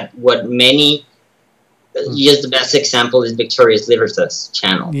feel that what many. Just the best example is Victoria's Libertas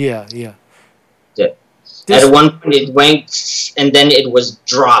channel. Yeah. At one point it went, and then it was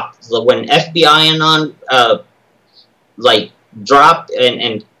dropped. When FBI and like dropped,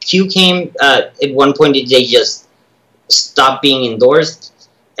 and Q came, at one point they just stopped being endorsed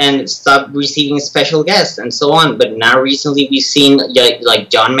and stopped receiving special guests and so on. But now recently we've seen like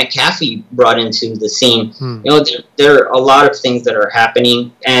John McAfee brought into the scene. You know, there are a lot of things that are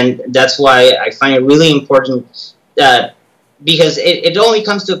happening, and that's why I find it really important that, because it only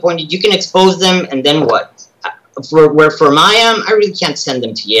comes to a point that you can expose them, and then what? For Mayam, I really can't send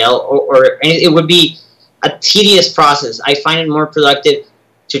them to Yale, or it would be a tedious process. I find it more productive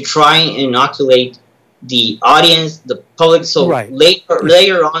to try and inoculate the audience, the public, so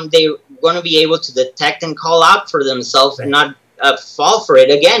later on they're going to be able to detect and call out for themselves and not fall for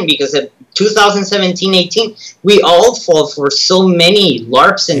it again, because in 2017-18 we all fall for so many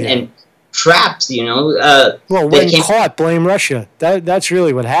LARPs and traps, you know. Well, when caught, blame Russia. That's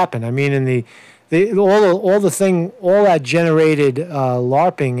really what happened. I mean, in all that generated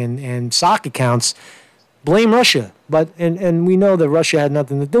LARPing and sock accounts, blame Russia. But and we know that Russia had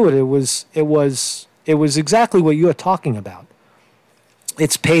nothing to do with it. It was exactly what you're talking about.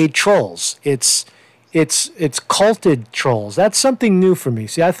 It's paid trolls. It's culted trolls. That's something new for me.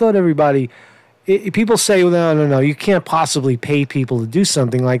 See, I thought people say, well, no, you can't possibly pay people to do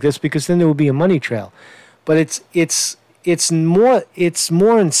something like this, because then there would be a money trail. But it's more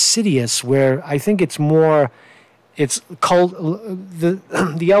insidious, where I think it's cult,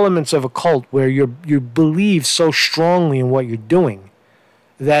 the elements of a cult, where you believe so strongly in what you're doing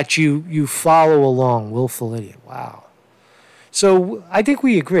that you follow along, willful idiot. Wow. So I think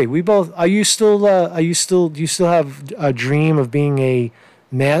we agree. We both. Do you still have a dream of being a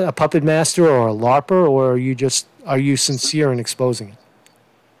puppet master or a LARPer, or are you sincere in exposing it?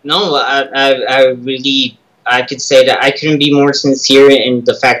 No, I really, I could say that I couldn't be more sincere in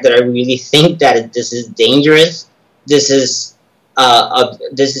the fact that I really think that this is dangerous. This is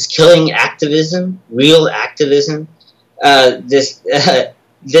killing activism, real activism. This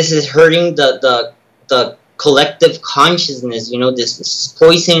is hurting the collective consciousness. You know, this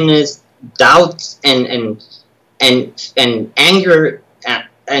poisonous doubt and anger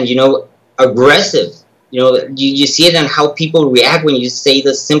and you know, aggressive. You know, you see it in how people react when you say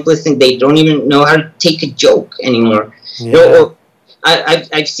the simplest thing. They don't even know how to take a joke anymore. Yeah. You know,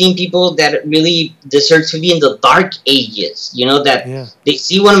 I've seen people that really deserve to be in the dark ages. You know, that they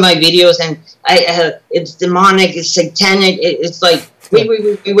see one of my videos and it's demonic, it's satanic. It's like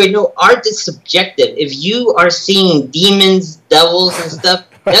wait. No, art is subjective. If you are seeing demons, devils, and stuff,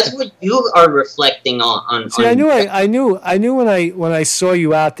 that's what you are reflecting on. See, I knew when I saw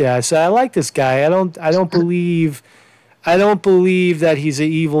you out there. I said, I like this guy. I don't believe that he's an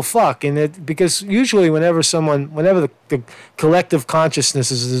evil fuck. And because usually whenever the collective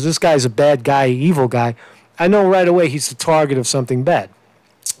consciousness is this guy's a bad guy, evil guy, I know right away he's the target of something bad.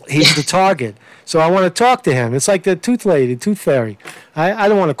 He's the target. So I want to talk to him. It's like the tooth lady, tooth fairy. I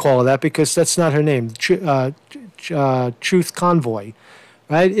don't want to call her that because that's not her name. Truth Convoy,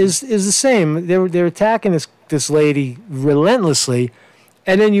 right? Is the same. They're attacking this lady relentlessly,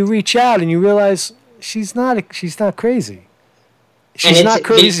 and then you reach out and you realize she's not crazy. She's not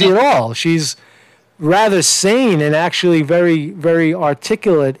crazy at all. She's rather sane and actually very, very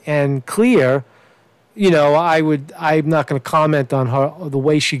articulate and clear. You know, I'm not going to comment on the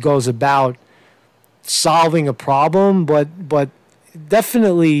way she goes about solving a problem, but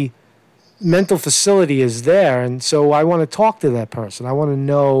definitely mental facility is there, and so I want to talk to that person. I want to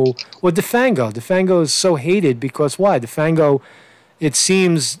know. Well, DeFango is so hated because why? DeFango, it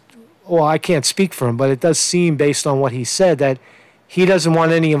seems, well, I can't speak for him, but it does seem based on what he said that he doesn't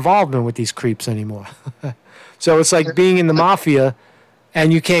want any involvement with these creeps anymore. So it's like being in the mafia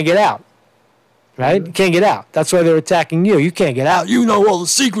and you can't get out. Right? You can't get out. That's why they're attacking you. You can't get out. You know all the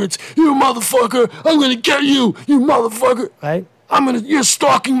secrets. You motherfucker. I'm going to get you. You motherfucker. Right? You're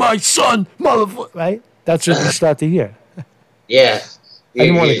stalking my son, motherfucker. Right? That's what you start to hear. Yeah. I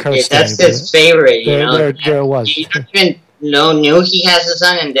didn't want to curse. That's his favorite, you know. There it was. You don't even knew he has a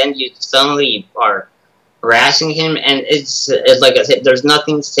son, and then you suddenly are harassing him, and it's like I said, there's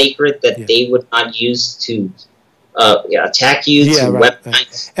nothing sacred that they would not use to attack you, to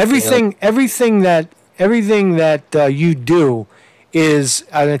weaponize. Everything, everything that you do is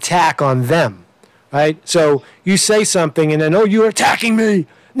an attack on them, right? So you say something, and then, oh, you're attacking me.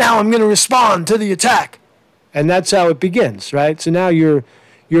 Now I'm going to respond to the attack, and that's how it begins, right? So now you're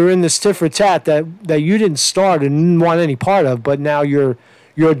in this tit for tat that you didn't start and didn't want any part of, but now you're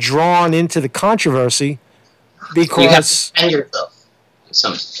drawn into the controversy because you have to defend yourself.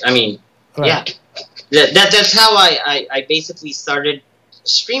 Yeah. That's how I basically started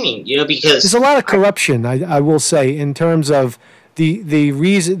streaming, you know, because there's a lot of corruption, I will say, in terms of the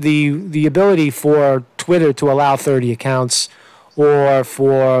reason, the ability for Twitter to allow 30 accounts or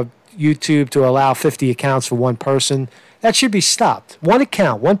for YouTube to allow 50 accounts for one person. That should be stopped. One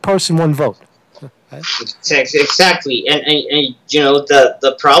account, one person, one vote. Exactly, and you know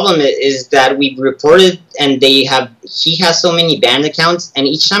the problem is that we reported, and he has so many banned accounts, and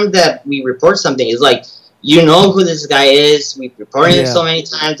each time that we report something, it's like, you know who this guy is. We've reported it so many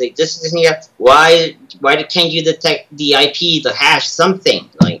times. Like, this isn't here. Why can't you detect the IP, the hash, something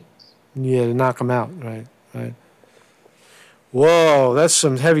like? Yeah, to knock them out, right. Whoa, that's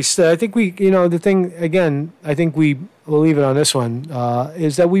some heavy stuff. I think the thing again. I think we'll leave it on this one.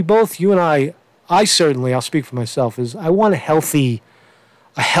 Is that we both, you and I certainly, I'll speak for myself, is I want a healthy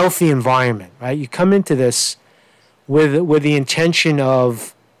environment, right? You come into this with the intention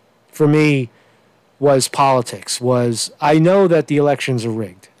of, for me, was politics. I know that the elections are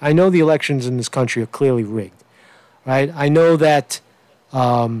rigged. I know the elections in this country are clearly rigged, right? I know that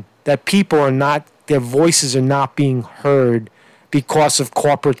that people are not, their voices are not being heard because of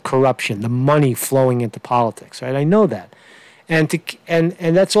corporate corruption, the money flowing into politics, right? I know that. And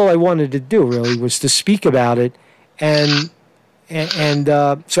that's all I wanted to do, really, was to speak about it, and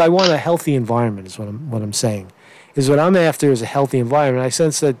so I want a healthy environment, is what I'm saying, is what I'm after is a healthy environment. I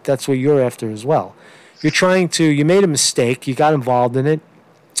sense that that's what you're after as well. You made a mistake, you got involved in it,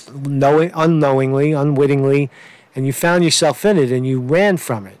 unknowingly, unwittingly, and you found yourself in it, and you ran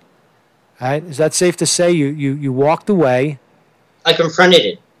from it. Right? Is that safe to say? You walked away. I confronted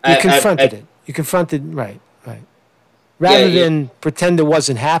it. You confronted, right. Rather than pretend it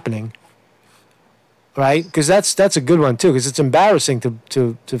wasn't happening, right? Because that's a good one too. Because it's embarrassing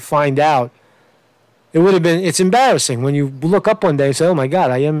to find out. It's embarrassing when you look up one day and say, "Oh my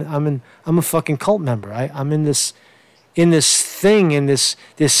God, I'm a fucking cult member. I'm in this thing, and this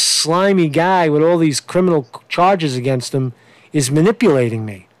slimy guy with all these criminal charges against him is manipulating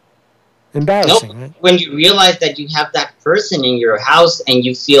me." Embarrassing, right? When you realize that you have that person in your house and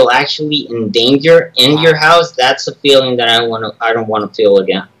you feel actually in danger in your house, that's a feeling that I don't want to feel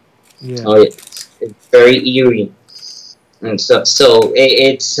again. Yeah. So it's very eerie, and so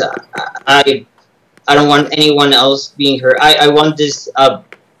it's I don't want anyone else being hurt. I want this.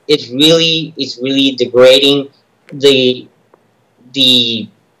 It's really degrading the the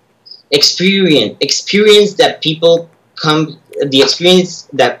experience that people come the experience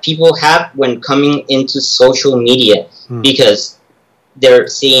that people have when coming into social media, because they're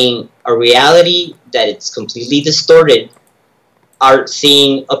seeing a reality that it's completely distorted, are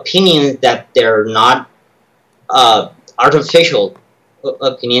seeing opinions that they're not artificial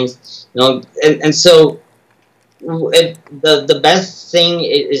opinions, and so the best thing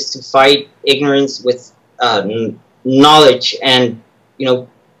is to fight ignorance with knowledge, and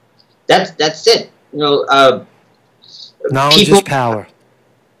that's it. Knowledge People, is power.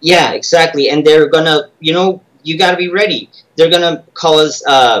 yeah, exactly, and they're gonna, you gotta be ready. They're gonna call us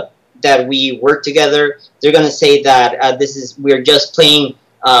that we work together. They're gonna say that we're just playing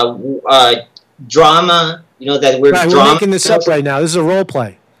drama. That we're right. drama. We're making this up right now. This is a role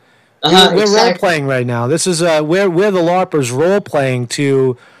play. We're Exactly. role playing right now. This is we're the LARPers role playing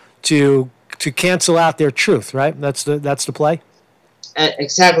to cancel out their truth. Right. That's the play.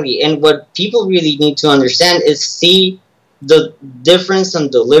 Exactly, and what people really need to understand is see the difference on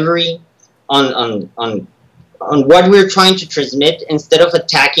delivery, on what we're trying to transmit, instead of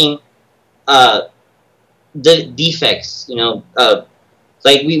attacking the defects.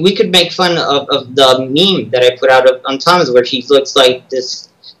 Like we could make fun of the meme that I put out on Thomas, where he looks like this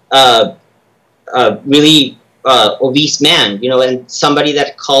really obese man, and somebody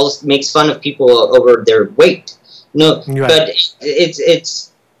that makes fun of people over their weight. Right. But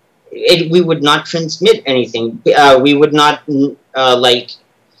we would not transmit anything. We would not it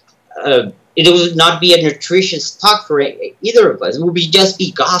would not be a nutritious talk for either of us. It would just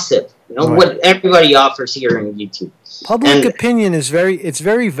be gossip. Right. What everybody offers here on YouTube. Public opinion is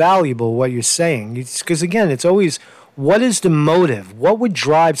very valuable. What you're saying, because again, it's always what is the motive? What would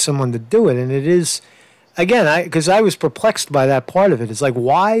drive someone to do it? And it is. Again, because I was perplexed by that part of it. It's like,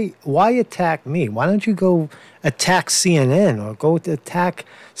 why attack me? Why don't you go attack CNN or go to attack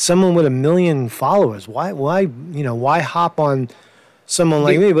someone with 1 million followers? Why hop on someone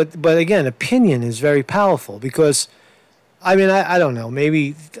like me? But again, opinion is very powerful, because, I mean, I don't know.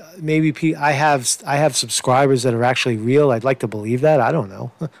 Maybe I have subscribers that are actually real. I'd like to believe that. I don't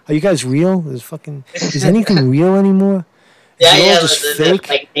know. Are you guys real? Is anything real anymore? Yeah, just fake.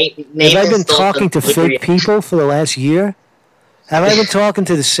 Have I been talking to fake people for the last year? Have I been talking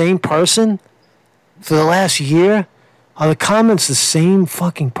to the same person for the last year? Are the comments the same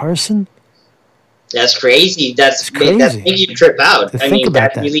fucking person? That's crazy. That's crazy. That makes you trip out. I mean,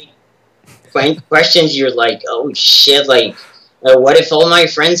 that really questions you're like, oh shit, like, what if all my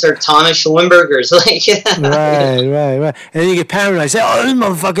friends are Thomas Schoenbergers? Like, right. And then you get paranoid. Say, oh, this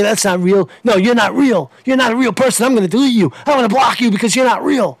motherfucker, that's not real. No, you're not real. You're not a real person. I'm going to delete you. I'm going to block you because you're not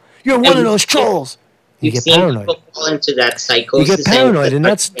real. You're one of those trolls. You get paranoid. People fall into that psychosis. You get paranoid, and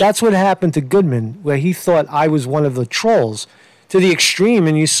that's what happened to Goodman, where he thought I was one of the trolls to the extreme.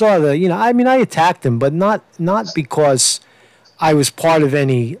 And you saw I attacked him, but not because I was part of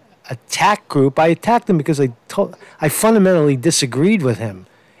any attack group. I attacked him because I fundamentally disagreed with him,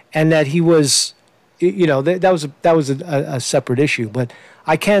 and that he was, that was a separate issue. But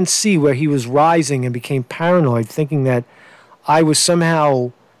I can see where he was rising and became paranoid, thinking that I was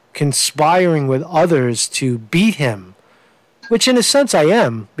somehow conspiring with others to beat him, which in a sense I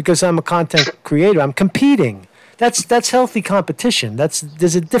am, because I'm a content creator. I'm competing. That's healthy competition.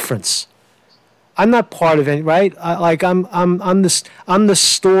 There's a difference. I'm not part of any, right? I'm the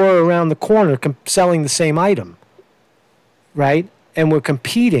store around the corner selling the same item, right? And we're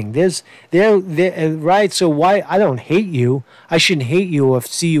competing. Right? So why I don't hate you? I shouldn't hate you or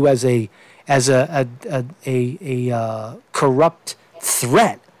see you as a corrupt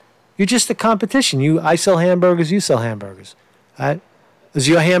threat. You're just a competition. I sell hamburgers. You sell hamburgers, right? If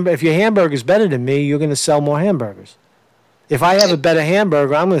your hamburger's better than me, you're going to sell more hamburgers. If I have a better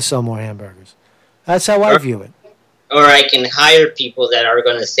hamburger, I'm going to sell more hamburgers. That's how I view it. Or I can hire people that are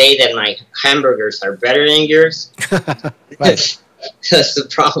going to say that my hamburgers are better than yours. Right. That's the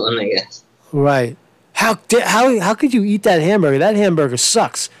problem, I guess. Right. How could you eat that hamburger? That hamburger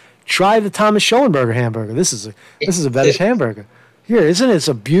sucks. Try the Thomas Schoenberger hamburger. This is a better hamburger. Here, isn't it? It's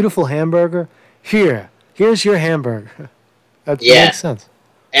a beautiful hamburger. Here's your hamburger. That makes sense.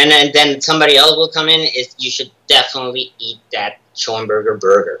 And then somebody else will come in. You should definitely eat that Schoenberger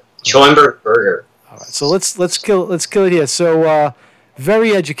burger. Schoenberg burger. All right, so let's kill it here. So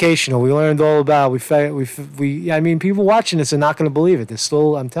very educational. We learned all about. I mean, people watching this are not going to believe it. They're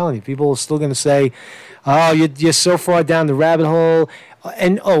still. I'm telling you, people are still going to say, "Oh, you're so far down the rabbit hole."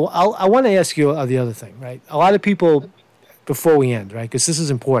 And I want to ask you the other thing, right? A lot of people, before we end, right? Because this is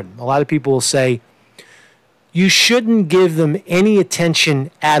important. A lot of people will say, you shouldn't give them any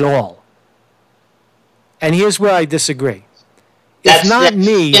attention at all. And here's where I disagree. if not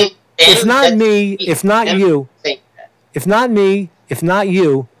me, them, if not me, if not them you, if not me, if not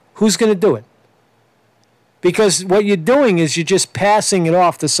you, who's going to do it? Because what you're doing is you're just passing it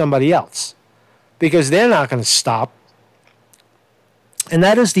off to somebody else, because they're not going to stop. And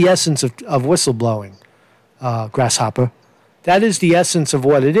that is the essence of whistleblowing, Grasshopper. That is the essence of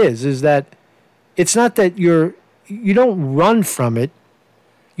what it is that it's not that you don't run from it.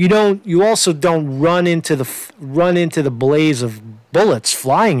 You also don't run into the blaze of bullets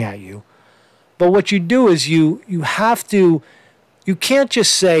flying at you. But what you do is you can't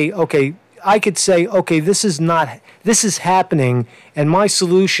just say, okay, I could say, okay, this is happening, and my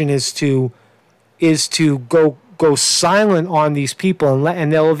solution is to go silent on these people,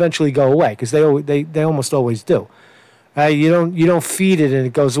 and they'll eventually go away, because they almost always do. Right? You don't feed it and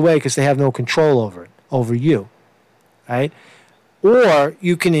it goes away because they have no control over you. Right? Or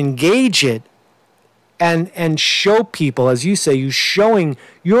you can engage it and show people, as you say, you're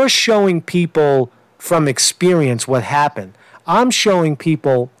showing people from experience what happened. I'm showing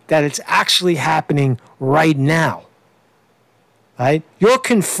people that it's actually happening right now. Right? You're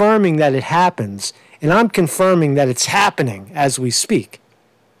confirming that it happens, and I'm confirming that it's happening as we speak.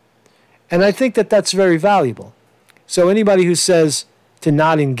 And I think that that's very valuable. So anybody who says to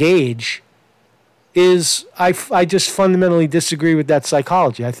not engage I just fundamentally disagree with that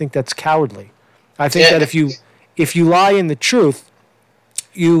psychology. I think that's cowardly. I think that if you lie in the truth,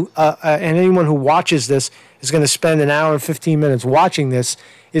 and anyone who watches this is going to spend an hour and 15 minutes watching this,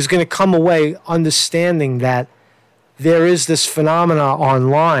 is going to come away understanding that there is this phenomena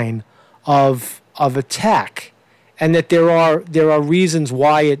online of attack, and that there are reasons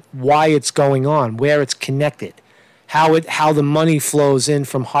why it's going on, where it's connected, how the money flows in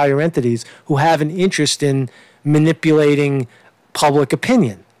from higher entities who have an interest in manipulating public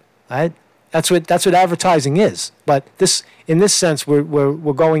opinion. Right? That's what advertising is. But in this sense,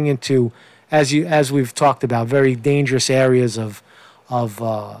 we're going into, as we've talked about, very dangerous areas of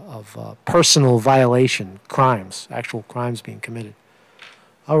personal violation, actual crimes being committed.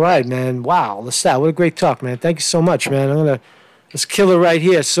 All right, man. Wow, LESTAT, what a great talk, man. Thank you so much, man. Let's kill it right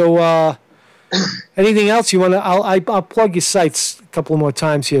here. So, anything else you want to? I'll plug your sites a couple more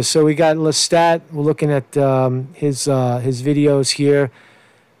times here. So we got LESTAT. We're looking at his videos here.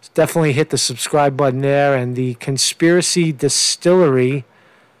 Definitely hit the subscribe button there. And the Conspiracy Distillery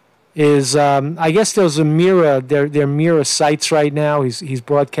is, I guess there's a mirror. They're mirror sites right now. He's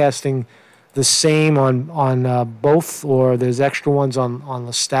broadcasting the same on both, or there's extra ones on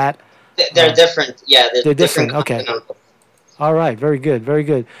LESTAT. They're different. Yeah, they're different. Okay. All right. Very good. Very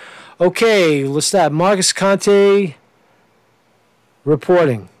good. Okay, LESTAT. Marcus Conte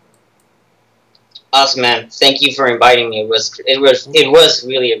reporting. Awesome, man. Thank you for inviting me. It was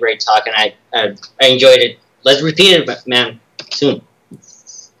really a great talk, and I enjoyed it. Let's repeat it, man, soon.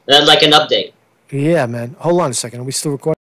 Like an update. Yeah, man. Hold on a second. Are we still recording?